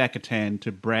the word Akhaten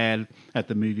to Brad at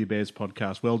the Movie Bears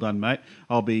podcast. Well done, mate.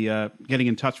 I'll be getting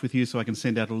in touch with you so I can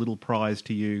send out a little prize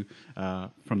to you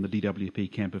from the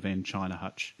DWP camper van China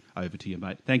Hutch over to you,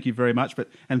 mate. Thank you very much,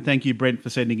 and thank you, Brent, for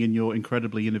sending in your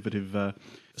incredibly innovative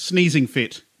sneezing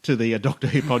fit to the Doctor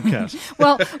Who podcast.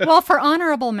 Well, for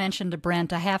honorable mention to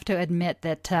Brent, I have to admit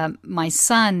that my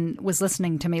son was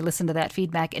listening to me listen to that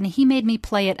feedback, and he made me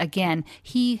play it again.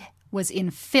 He was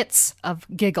in fits of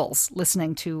giggles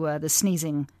listening to the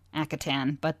sneezing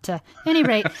Akhaten. But at any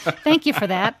rate, thank you for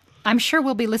that. I'm sure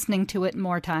we'll be listening to it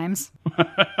more times.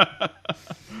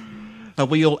 Are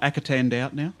we all Akhatened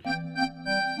out now?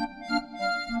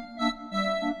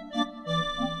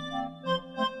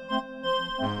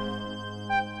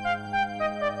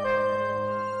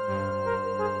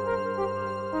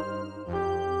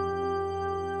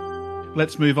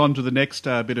 Let's move on to the next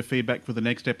bit of feedback for the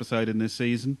next episode in this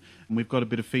season. And we've got a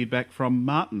bit of feedback from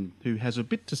Martin, who has a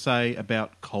bit to say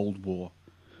about Cold War.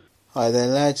 Hi there,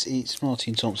 lads. It's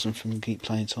Martin Thompson from Geek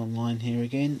Planet Online here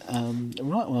again.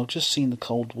 Right, well, I've just seen the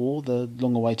Cold War, the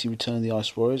long-awaited return of the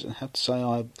Ice Warriors, and I have to say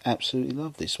I absolutely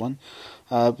love this one.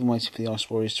 I've been waiting for the Ice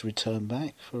Warriors to return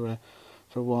back for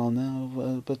a while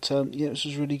now, but this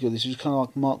was really good. This was kind of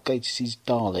like Mark Gatiss'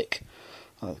 Dalek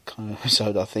kind of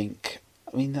episode, I think.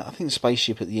 I mean, I think the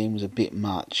spaceship at the end was a bit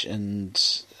much, and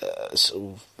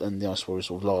the Ice Warriors'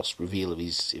 last reveal of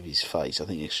his face, I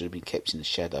think it should have been kept in the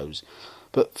shadows.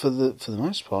 But for the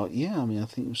most part, yeah, I mean, I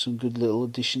think there were some good little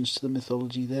additions to the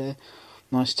mythology there.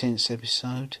 Nice tense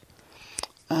episode.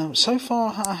 So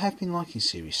far, I have been liking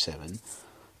Series 7.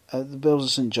 The Bells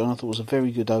of St. John, I thought, was a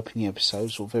very good opening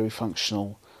episode, sort of very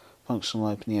functional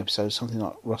opening episode, something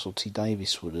like Russell T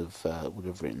Davies would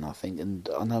have written, I think. And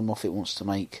I know Moffat wants to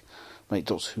make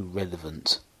Doctor Who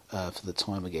relevant for the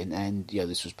time again, and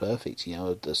this was perfect.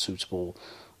 A suitable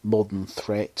modern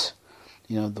threat.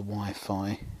 The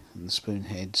Wi-Fi and the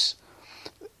Spoonheads,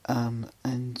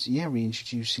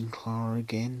 reintroducing Clara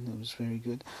again. It was very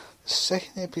good. The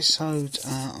second episode,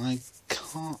 I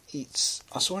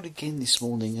saw it again this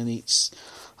morning, and it's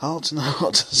hard to know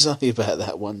what to say about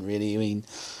that one. Really, I mean,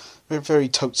 very, very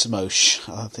totemosh,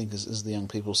 I think, as the young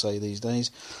people say these days.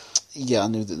 Yeah, I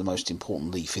knew that the most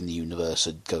important leaf in the universe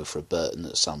would go for a Burton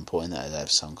at some point. That'd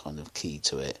have some kind of key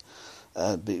to it.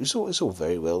 But it's all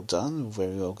very well done, all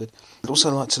very well good. I'd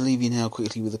also like to leave you now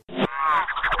quickly with a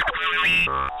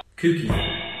kooky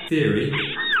theory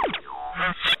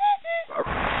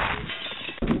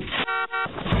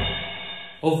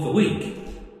of the week.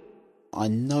 I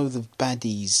know the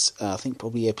baddies, I think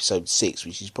probably episode 6,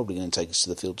 which is probably going to take us to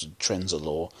the fields of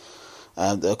Trenzalore,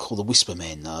 They're called the Whisper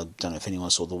Men. I don't know if anyone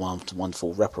saw the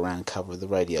wonderful wraparound cover of the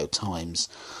Radio Times.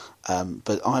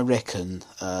 But I reckon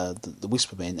the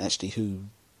Whisper Men, actually,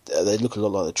 they look a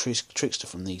lot like the Trickster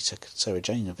from the Sarah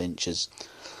Jane Adventures.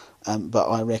 But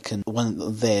I reckon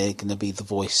they're going to be the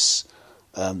voice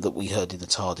that we heard in the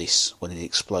TARDIS when it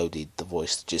exploded, the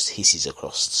voice that just hisses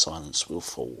across the silence will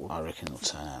fall. I reckon it'll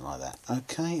turn out like that.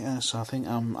 Okay, so I think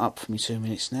I'm up for me 2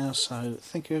 minutes now, so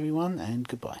thank you everyone, and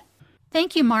goodbye.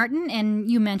 Thank you, Martin.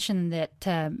 And you mentioned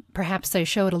that perhaps they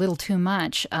showed a little too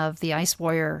much of the Ice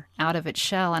Warrior out of its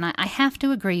shell. And I have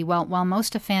to agree, while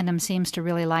most of fandom seems to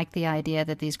really like the idea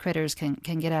that these critters can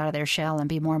get out of their shell and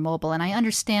be more mobile, and I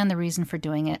understand the reason for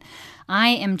doing it, I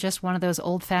am just one of those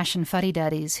old-fashioned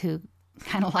fuddy-duddies who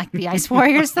kind of like the Ice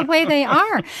Warriors the way they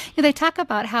are. You know, they talk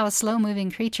about how a slow-moving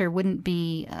creature wouldn't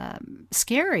be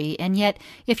scary, and yet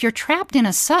if you're trapped in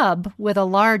a sub with a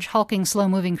large, hulking,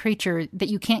 slow-moving creature that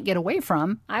you can't get away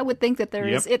from, I would think that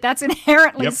that's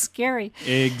inherently scary.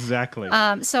 Exactly.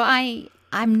 So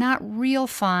I'm not real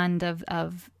fond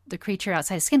of the creature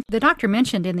outside his skin. The doctor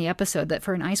mentioned in the episode that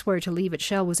for an ice warrior to leave its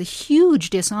shell was a huge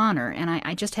dishonor, and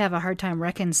I just have a hard time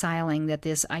reconciling that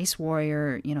this ice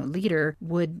warrior, leader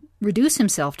would reduce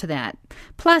himself to that.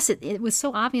 Plus, it was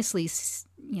so obviously,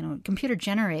 computer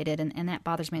generated, and that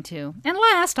bothers me too. And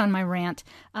last on my rant,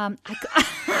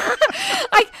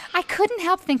 I couldn't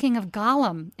help thinking of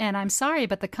Gollum, and I'm sorry,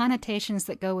 but the connotations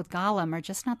that go with Gollum are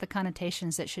just not the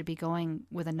connotations that should be going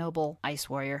with a noble ice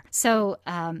warrior. So,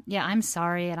 I'm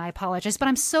sorry, and I apologize, but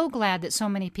I'm so glad that so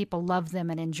many people loved them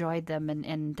and enjoyed them,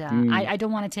 and I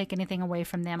don't want to take anything away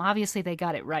from them. Obviously, they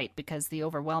got it right, because the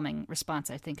overwhelming response,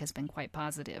 I think, has been quite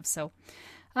positive. So,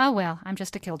 I'm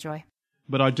just a killjoy.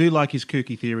 But I do like his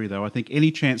kooky theory, though. I think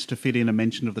any chance to fit in a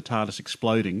mention of the TARDIS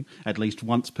exploding at least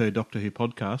once per Doctor Who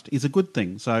podcast is a good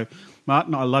thing. So,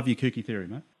 Martin, I love your kooky theory,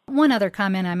 mate. One other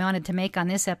comment I wanted to make on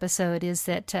this episode is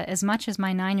that as much as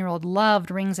my 9-year-old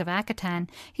loved Rings of Akhaten,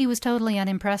 he was totally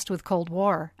unimpressed with Cold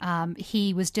War.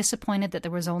 He was disappointed that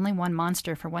there was only one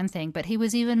monster, for one thing, but he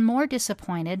was even more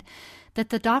disappointed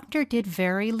that the Doctor did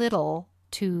very little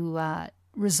to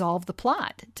resolve the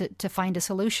plot, to find a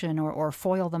solution or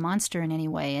foil the monster in any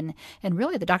way. And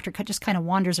really, the Doctor just kind of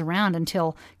wanders around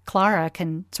until Clara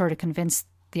can sort of convince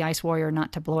the Ice Warrior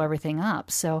not to blow everything up.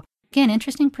 So, again,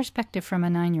 interesting perspective from a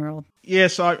 9-year-old.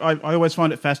 Yes, I always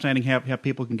find it fascinating how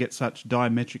people can get such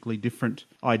diametrically different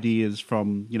ideas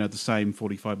from, the same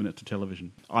 45 minutes of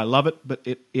television. I love it, but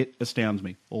it astounds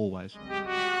me, always.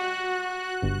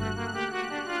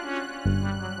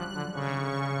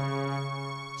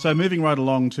 So moving right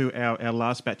along to our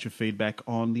last batch of feedback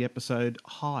on the episode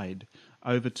Hyde,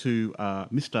 over to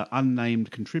Mr.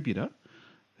 Unnamed Contributor,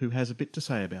 who has a bit to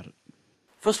say about it.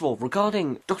 First of all,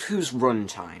 regarding Doctor Who's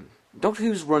runtime. Doctor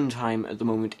Who's runtime at the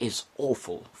moment is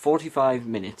awful. 45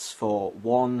 minutes for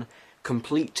one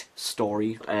complete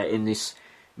story in this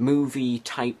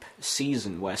movie-type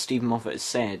season where Stephen Moffat has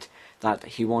said that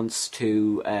he wants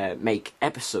to make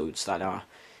episodes that are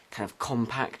kind of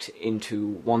compact into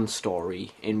one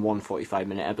story in one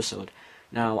 45-minute episode.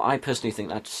 Now, I personally think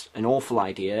that's an awful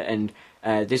idea, and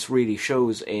this really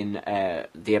shows in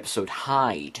the episode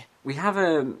Hyde. We have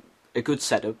a good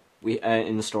setup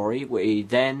in the story. We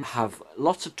then have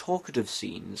lots of talkative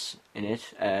scenes in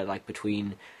it, like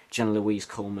between Jenna Louise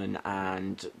Coleman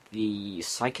and the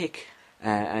psychic,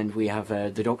 and we have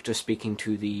the Doctor speaking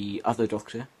to the other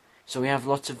Doctor. So we have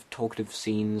lots of talkative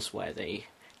scenes where they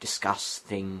discuss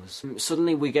things.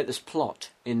 Suddenly we get this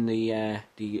plot in the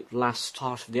last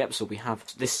part of the episode. We have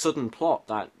this sudden plot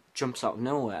that jumps out of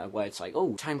nowhere, where it's like,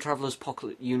 oh, time travelers,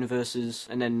 pocket universes,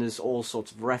 and then there's all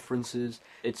sorts of references.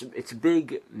 It's a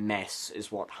big mess,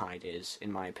 is what Hyde is,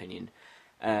 in my opinion.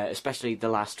 Especially the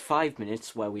last 5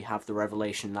 minutes, where we have the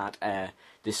revelation that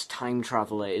this time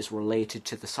traveler is related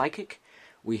to the psychic.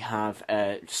 We have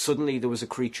suddenly there was a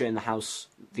creature in the house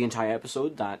the entire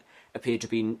episode that appeared to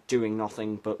be doing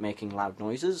nothing but making loud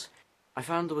noises. I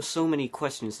found there were so many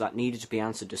questions that needed to be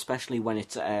answered, especially when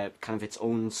it's kind of its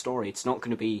own story. It's not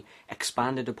going to be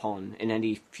expanded upon in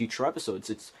any future episodes.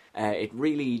 It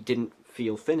really didn't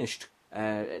feel finished.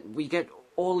 We get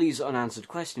all these unanswered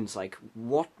questions, like,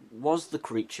 what was the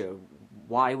creature?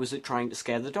 Why was it trying to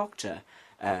scare the Doctor?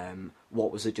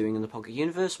 What was it doing in the Pocket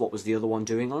Universe? What was the other one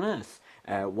doing on Earth?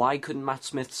 Why couldn't Matt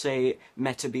Smith say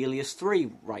Metabelius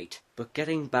 3 right? But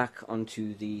getting back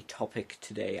onto the topic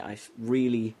today, I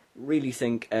really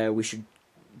think we should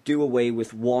do away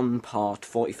with one-part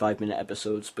 45-minute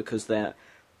episodes, because they're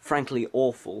frankly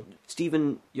awful.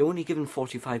 Stephen, you're only given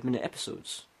 45-minute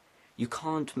episodes. You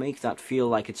can't make that feel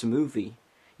like it's a movie.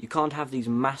 You can't have these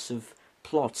massive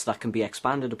plots that can be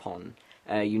expanded upon.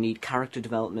 you need character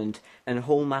development, and a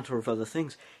whole matter of other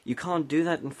things. You can't do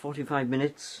that in 45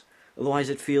 minutes, otherwise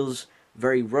it feels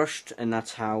very rushed, and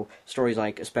that's how stories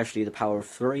like, especially The Power of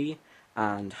Three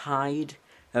and Hyde,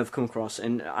 have come across.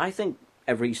 And I think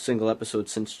every single episode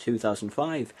since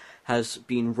 2005 has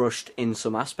been rushed in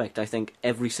some aspect. I think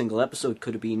every single episode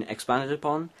could have been expanded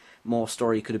upon, more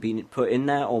story could have been put in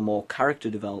there, or more character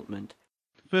development.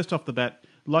 First off the bat,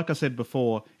 like I said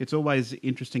before, it's always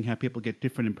interesting how people get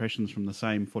different impressions from the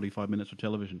same 45 minutes of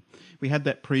television. We had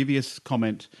that previous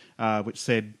comment which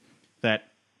said that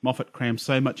Moffat crammed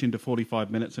so much into 45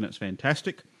 minutes and it's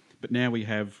fantastic, but now we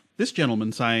have this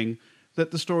gentleman saying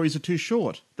that the stories are too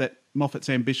short, that Moffat's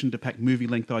ambition to pack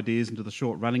movie-length ideas into the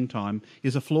short running time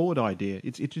is a flawed idea.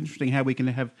 It's interesting how we can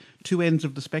have two ends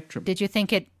of the spectrum. Did you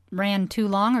think it ran too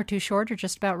long or too short or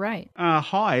just about right?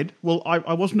 Hyde, well,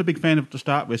 I wasn't a big fan of it to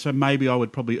start with, so maybe I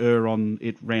would probably err on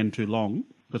it ran too long,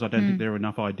 because I don't think there are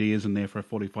enough ideas in there for a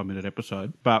 45-minute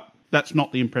episode. But that's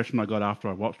not the impression I got after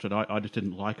I watched it. I just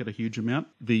didn't like it a huge amount.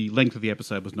 The length of the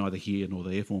episode was neither here nor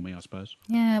there for me, I suppose.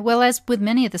 Yeah, well, as with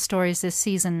many of the stories this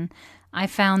season, I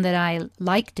found that I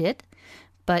liked it,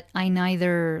 but I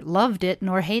neither loved it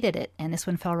nor hated it, and this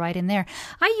one fell right in there.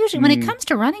 I usually, when it comes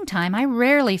to running time, I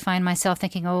rarely find myself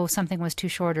thinking, oh, something was too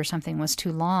short or something was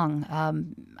too long.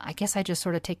 I guess I just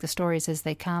sort of take the stories as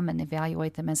they come and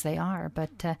evaluate them as they are,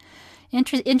 but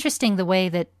interesting the way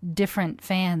that different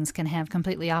fans can have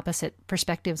completely opposite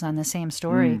perspectives on the same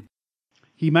story.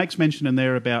 He makes mention in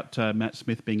there about Matt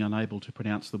Smith being unable to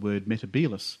pronounce the word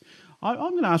metabolus. I'm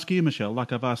going to ask you, Michelle,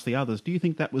 like I've asked the others, do you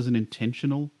think that was an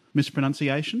intentional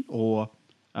mispronunciation, or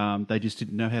they just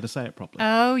didn't know how to say it properly?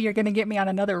 Oh, you're going to get me on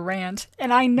another rant,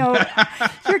 and I know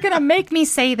you're going to make me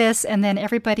say this, and then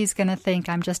everybody's going to think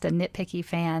I'm just a nitpicky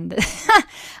fan.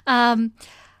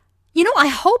 I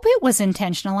hope it was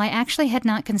intentional. I actually had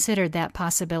not considered that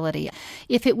possibility.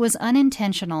 If it was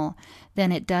unintentional,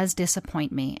 then it does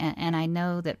disappoint me, and I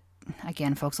know that,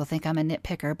 again, folks will think I'm a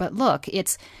nitpicker, but look,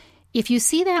 if you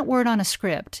see that word on a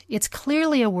script, it's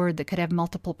clearly a word that could have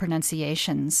multiple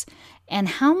pronunciations. And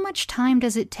how much time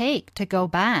does it take to go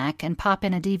back and pop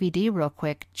in a DVD real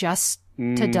quick just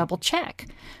to double check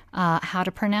how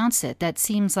to pronounce it? That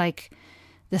seems like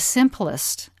the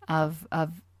simplest of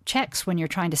checks when you're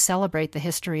trying to celebrate the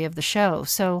history of the show.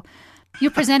 So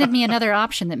you presented me another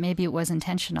option that maybe it was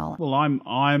intentional. Well,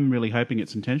 I'm really hoping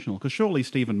it's intentional, because surely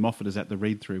Stephen Moffat is at the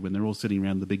read-through when they're all sitting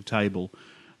around the big table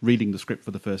reading the script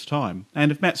for the first time.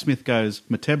 And if Matt Smith goes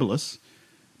metabolus,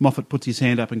 Moffat puts his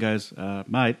hand up and goes,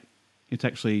 mate, it's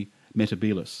actually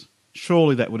metabolus.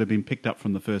 Surely that would have been picked up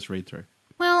from the first read-through.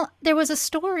 Well, there was a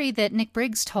story that Nick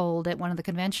Briggs told at one of the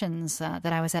conventions that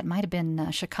I was at, might have been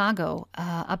Chicago,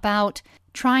 about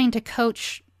trying to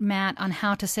coach Matt on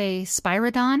how to say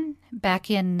Spiridon back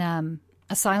in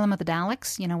Asylum of the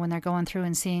Daleks, when they're going through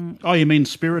and seeing... Oh, you mean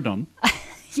Spiridon?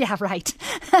 Yeah, right.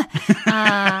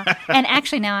 And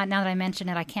actually, now that I mention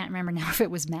it, I can't remember now if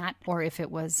it was Matt or if it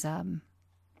was,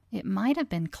 it might have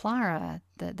been Clara,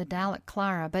 the Dalek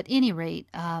Clara. But at any rate,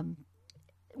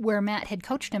 where Matt had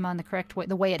coached him on the correct way,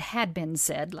 the way it had been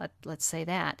said, let's say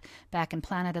that, back in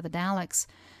Planet of the Daleks.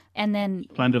 And then...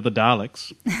 Planet of the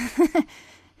Daleks.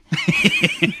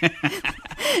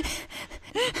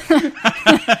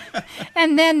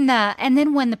 And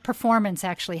then when the performance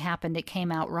actually happened, it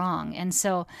came out wrong. And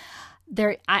so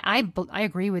I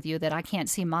agree with you that I can't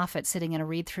see Moffat sitting in a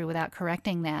read-through without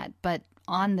correcting that. But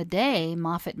on the day,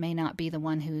 Moffat may not be the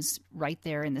one who's right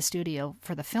there in the studio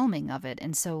for the filming of it.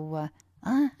 And so,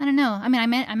 I don't know. I mean,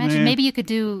 I imagine maybe you could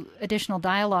do additional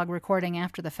dialogue recording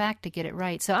after the fact to get it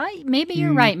right. So maybe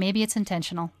you're right. Maybe it's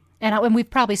intentional. And we've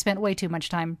probably spent way too much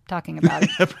time talking about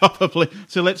it. Probably.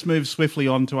 So let's move swiftly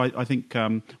on to, I think,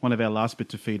 one of our last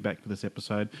bits of feedback for this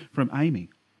episode from Amy.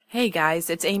 Hey guys,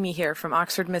 it's Amy here from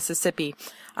Oxford, Mississippi.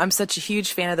 I'm such a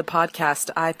huge fan of the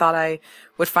podcast. I thought I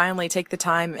would finally take the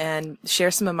time and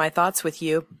share some of my thoughts with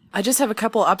you. I just have a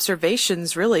couple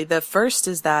observations, really. The first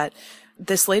is that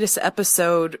this latest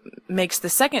episode makes the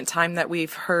second time that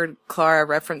we've heard Clara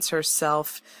reference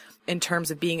herself in terms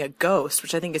of being a ghost,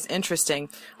 which I think is interesting.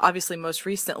 Obviously, most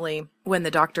recently, when the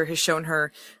Doctor has shown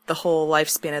her the whole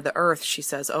lifespan of the Earth, she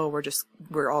says, oh,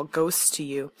 we're all ghosts to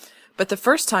you. But the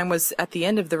first time was at the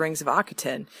end of the Rings of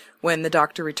Akhaten, when the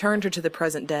Doctor returned her to the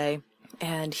present day,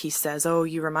 and he says, oh,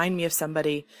 you remind me of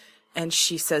somebody. And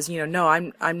she says, no,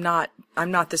 I'm not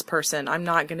this person. I'm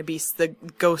not going to be the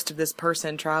ghost of this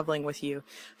person traveling with you.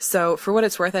 So for what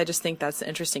it's worth, I just think that's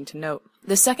interesting to note.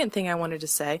 The second thing I wanted to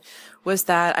say was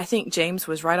that I think James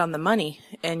was right on the money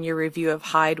in your review of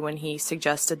Hyde when he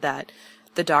suggested that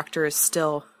the Doctor is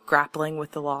still grappling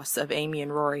with the loss of Amy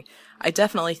and Rory. I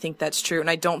definitely think that's true, and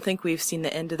I don't think we've seen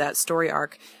the end of that story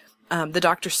arc. The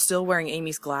Doctor's still wearing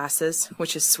Amy's glasses,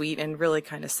 which is sweet and really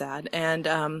kind of sad. And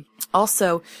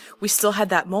also, we still had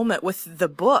that moment with the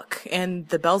book and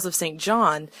the Bells of St.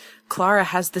 John. Clara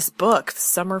has this book,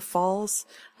 Summer Falls,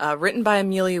 written by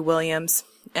Amelia Williams.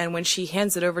 And when she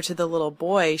hands it over to the little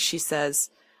boy, she says,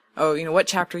 "Oh, what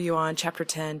chapter are you on? Chapter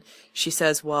 10. She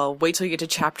says, "Well, wait till you get to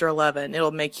chapter 11.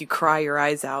 It'll make you cry your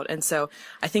eyes out." And so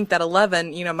I think that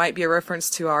 11, might be a reference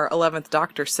to our 11th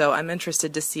Doctor. So I'm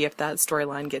interested to see if that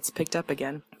storyline gets picked up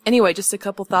again. Anyway, just a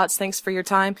couple thoughts. Thanks for your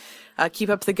time. Keep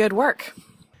up the good work.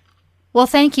 Well,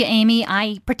 thank you, Amy.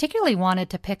 I particularly wanted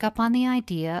to pick up on the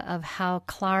idea of how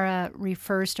Clara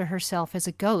refers to herself as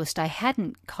a ghost. I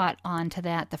hadn't caught on to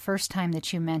that the first time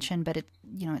that you mentioned, but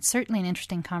it's certainly an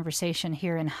interesting conversation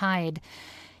here in Hyde.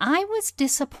 I was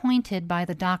disappointed by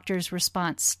the Doctor's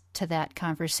response to that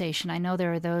conversation. I know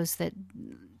there are those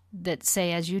that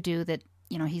say, as you do, that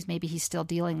he's still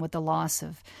dealing with the loss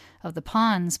of the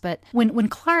pawns. But when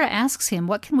Clara asks him,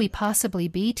 "What can we possibly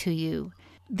be to you?"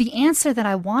 the answer that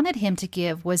I wanted him to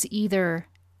give was either,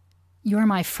 "You're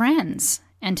my friends,"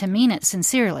 and to mean it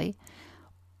sincerely,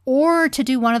 or to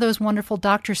do one of those wonderful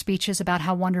Doctor speeches about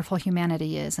how wonderful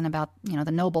humanity is and about,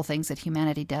 the noble things that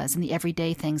humanity does and the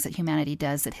everyday things that humanity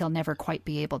does that he'll never quite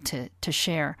be able to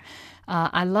share.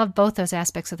 I love both those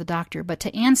aspects of the Doctor, but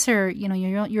to answer,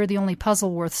 you're the only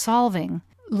puzzle worth solving,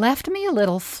 left me a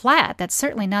little flat. That's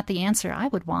certainly not the answer I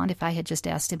would want if I had just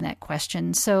asked him that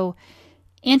question. So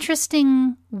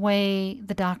interesting way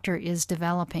the Doctor is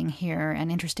developing here,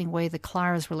 and interesting way the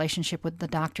Clara's relationship with the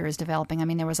Doctor is developing. I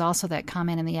mean, there was also that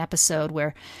comment in the episode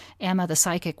where Emma, the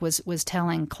psychic, was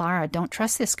telling Clara, "Don't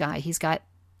trust this guy. He's got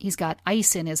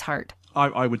ice in his heart."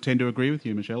 I would tend to agree with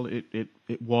you, Michelle. It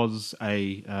was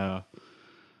a,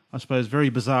 I suppose,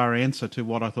 very bizarre answer to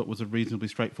what I thought was a reasonably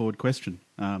straightforward question.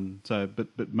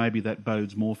 But maybe that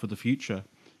bodes more for the future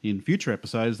in future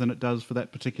episodes than it does for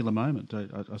that particular moment.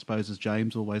 I suppose, as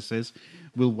James always says,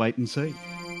 we'll wait and see.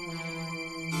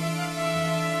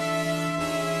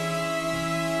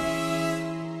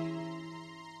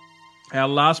 Our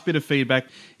last bit of feedback,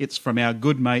 it's from our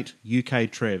good mate, UK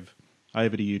Trev.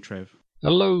 Over to you, Trev.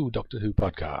 Hello, Doctor Who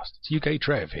podcast. It's UK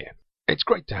Trev here. It's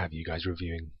great to have you guys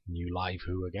reviewing new Live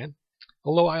Who again.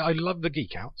 Although I love the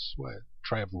Geek Outs, where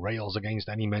Trev rails against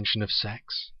any mention of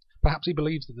sex. Perhaps he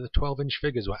believes that the 12-inch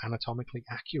figures were anatomically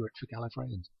accurate for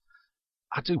Gallifreyans.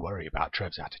 I do worry about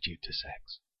Trev's attitude to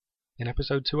sex. In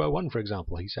episode 201, for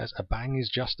example, he says, "A bang is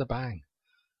just a bang."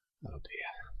 Oh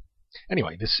dear.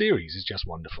 Anyway, the series is just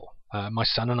wonderful. My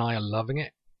son and I are loving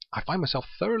it. I find myself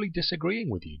thoroughly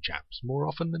disagreeing with you chaps, more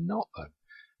often than not, though.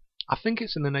 I think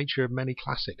it's in the nature of many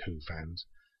classic Who fans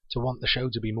to want the show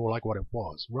to be more like what it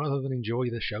was, rather than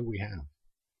enjoy the show we have.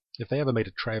 If they ever made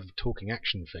a Trev talking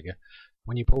action figure,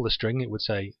 when you pull the string it would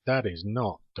say, "That is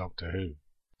not Doctor Who."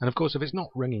 And of course, if it's not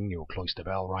ringing your cloister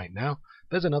bell right now,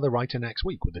 there's another writer next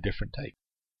week with a different take.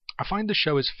 I find the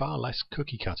show is far less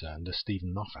cookie-cutter under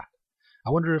Stephen Moffat. I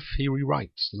wonder if he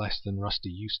rewrites less than Rusty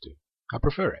used to. I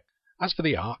prefer it. As for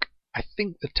the arc, I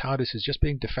think the TARDIS is just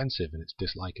being defensive in its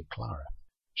dislike of Clara.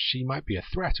 She might be a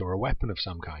threat or a weapon of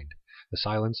some kind. The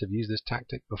Silents have used this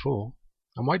tactic before.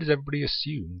 And why does everybody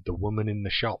assume the woman in the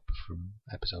shop from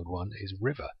episode 1 is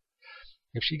River?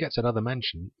 If she gets another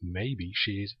mention, maybe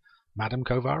she's Madame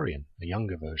Kovarian, a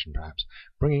younger version perhaps,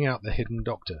 bringing out the hidden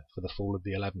Doctor for the fall of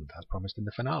the 11th as promised in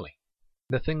the finale.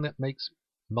 The thing that makes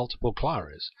multiple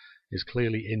Claras is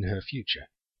clearly in her future,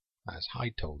 as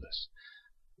Hyde told us.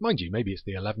 Mind you, maybe it's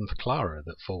the 11th Clara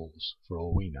that falls, for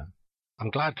all we know. I'm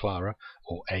glad Clara,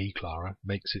 or a Clara,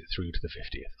 makes it through to the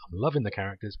 50th. I'm loving the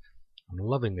characters, I'm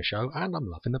loving the show, and I'm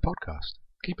loving the podcast.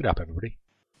 Keep it up, everybody.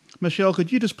 Michelle,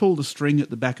 could you just pull the string at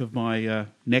the back of my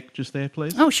neck just there,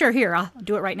 please? Oh, sure. Here, I'll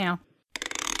do it right now.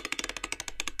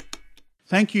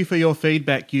 Thank you for your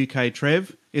feedback, UK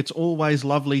Trev. It's always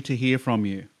lovely to hear from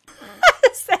you.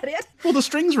 Is that it? Well, the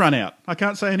string's run out. I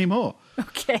can't say any more.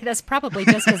 Okay, that's probably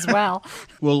just as well.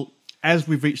 Well, as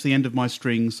we've reached the end of my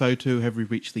string, so too have we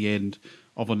reached the end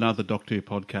of another Doctor Who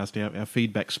podcast, our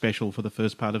feedback special for the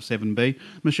first part of 7B.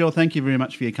 Michelle, thank you very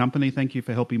much for your company. Thank you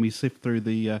for helping me sift through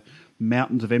the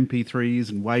mountains of MP3s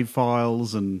and WAV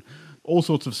files and all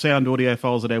sorts of sound audio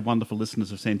files that our wonderful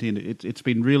listeners have sent in. It's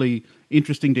been really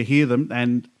interesting to hear them,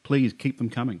 and please keep them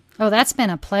coming. Oh, that's been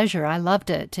a pleasure. I loved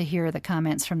to hear the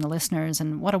comments from the listeners,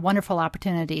 and what a wonderful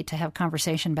opportunity to have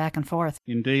conversation back and forth.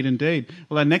 Indeed, indeed.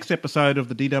 Well, our next episode of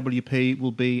the DWP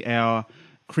will be our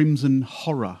Crimson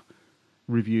Horror,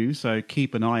 review, so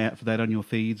keep an eye out for that on your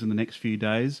feeds in the next few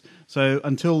days. So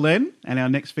until then, and our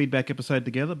next feedback episode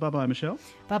together, bye-bye, Michelle.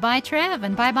 Bye-bye, Trev,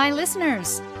 and bye-bye,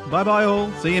 listeners. Bye-bye,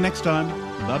 all. See you next time.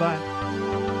 Bye-bye.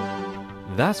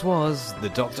 That was the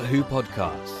Doctor Who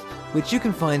Podcast, which you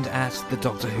can find at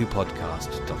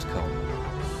thedoctorwhopodcast.com.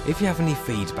 If you have any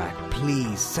feedback,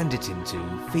 please send it into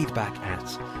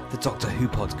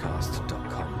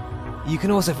feedback@thedoctorwhopodcast.com. You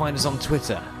can also find us on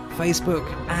Twitter, Facebook,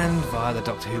 and via the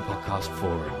Doctor Who Podcast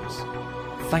forums.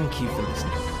 Thank you for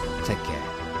listening. Take care.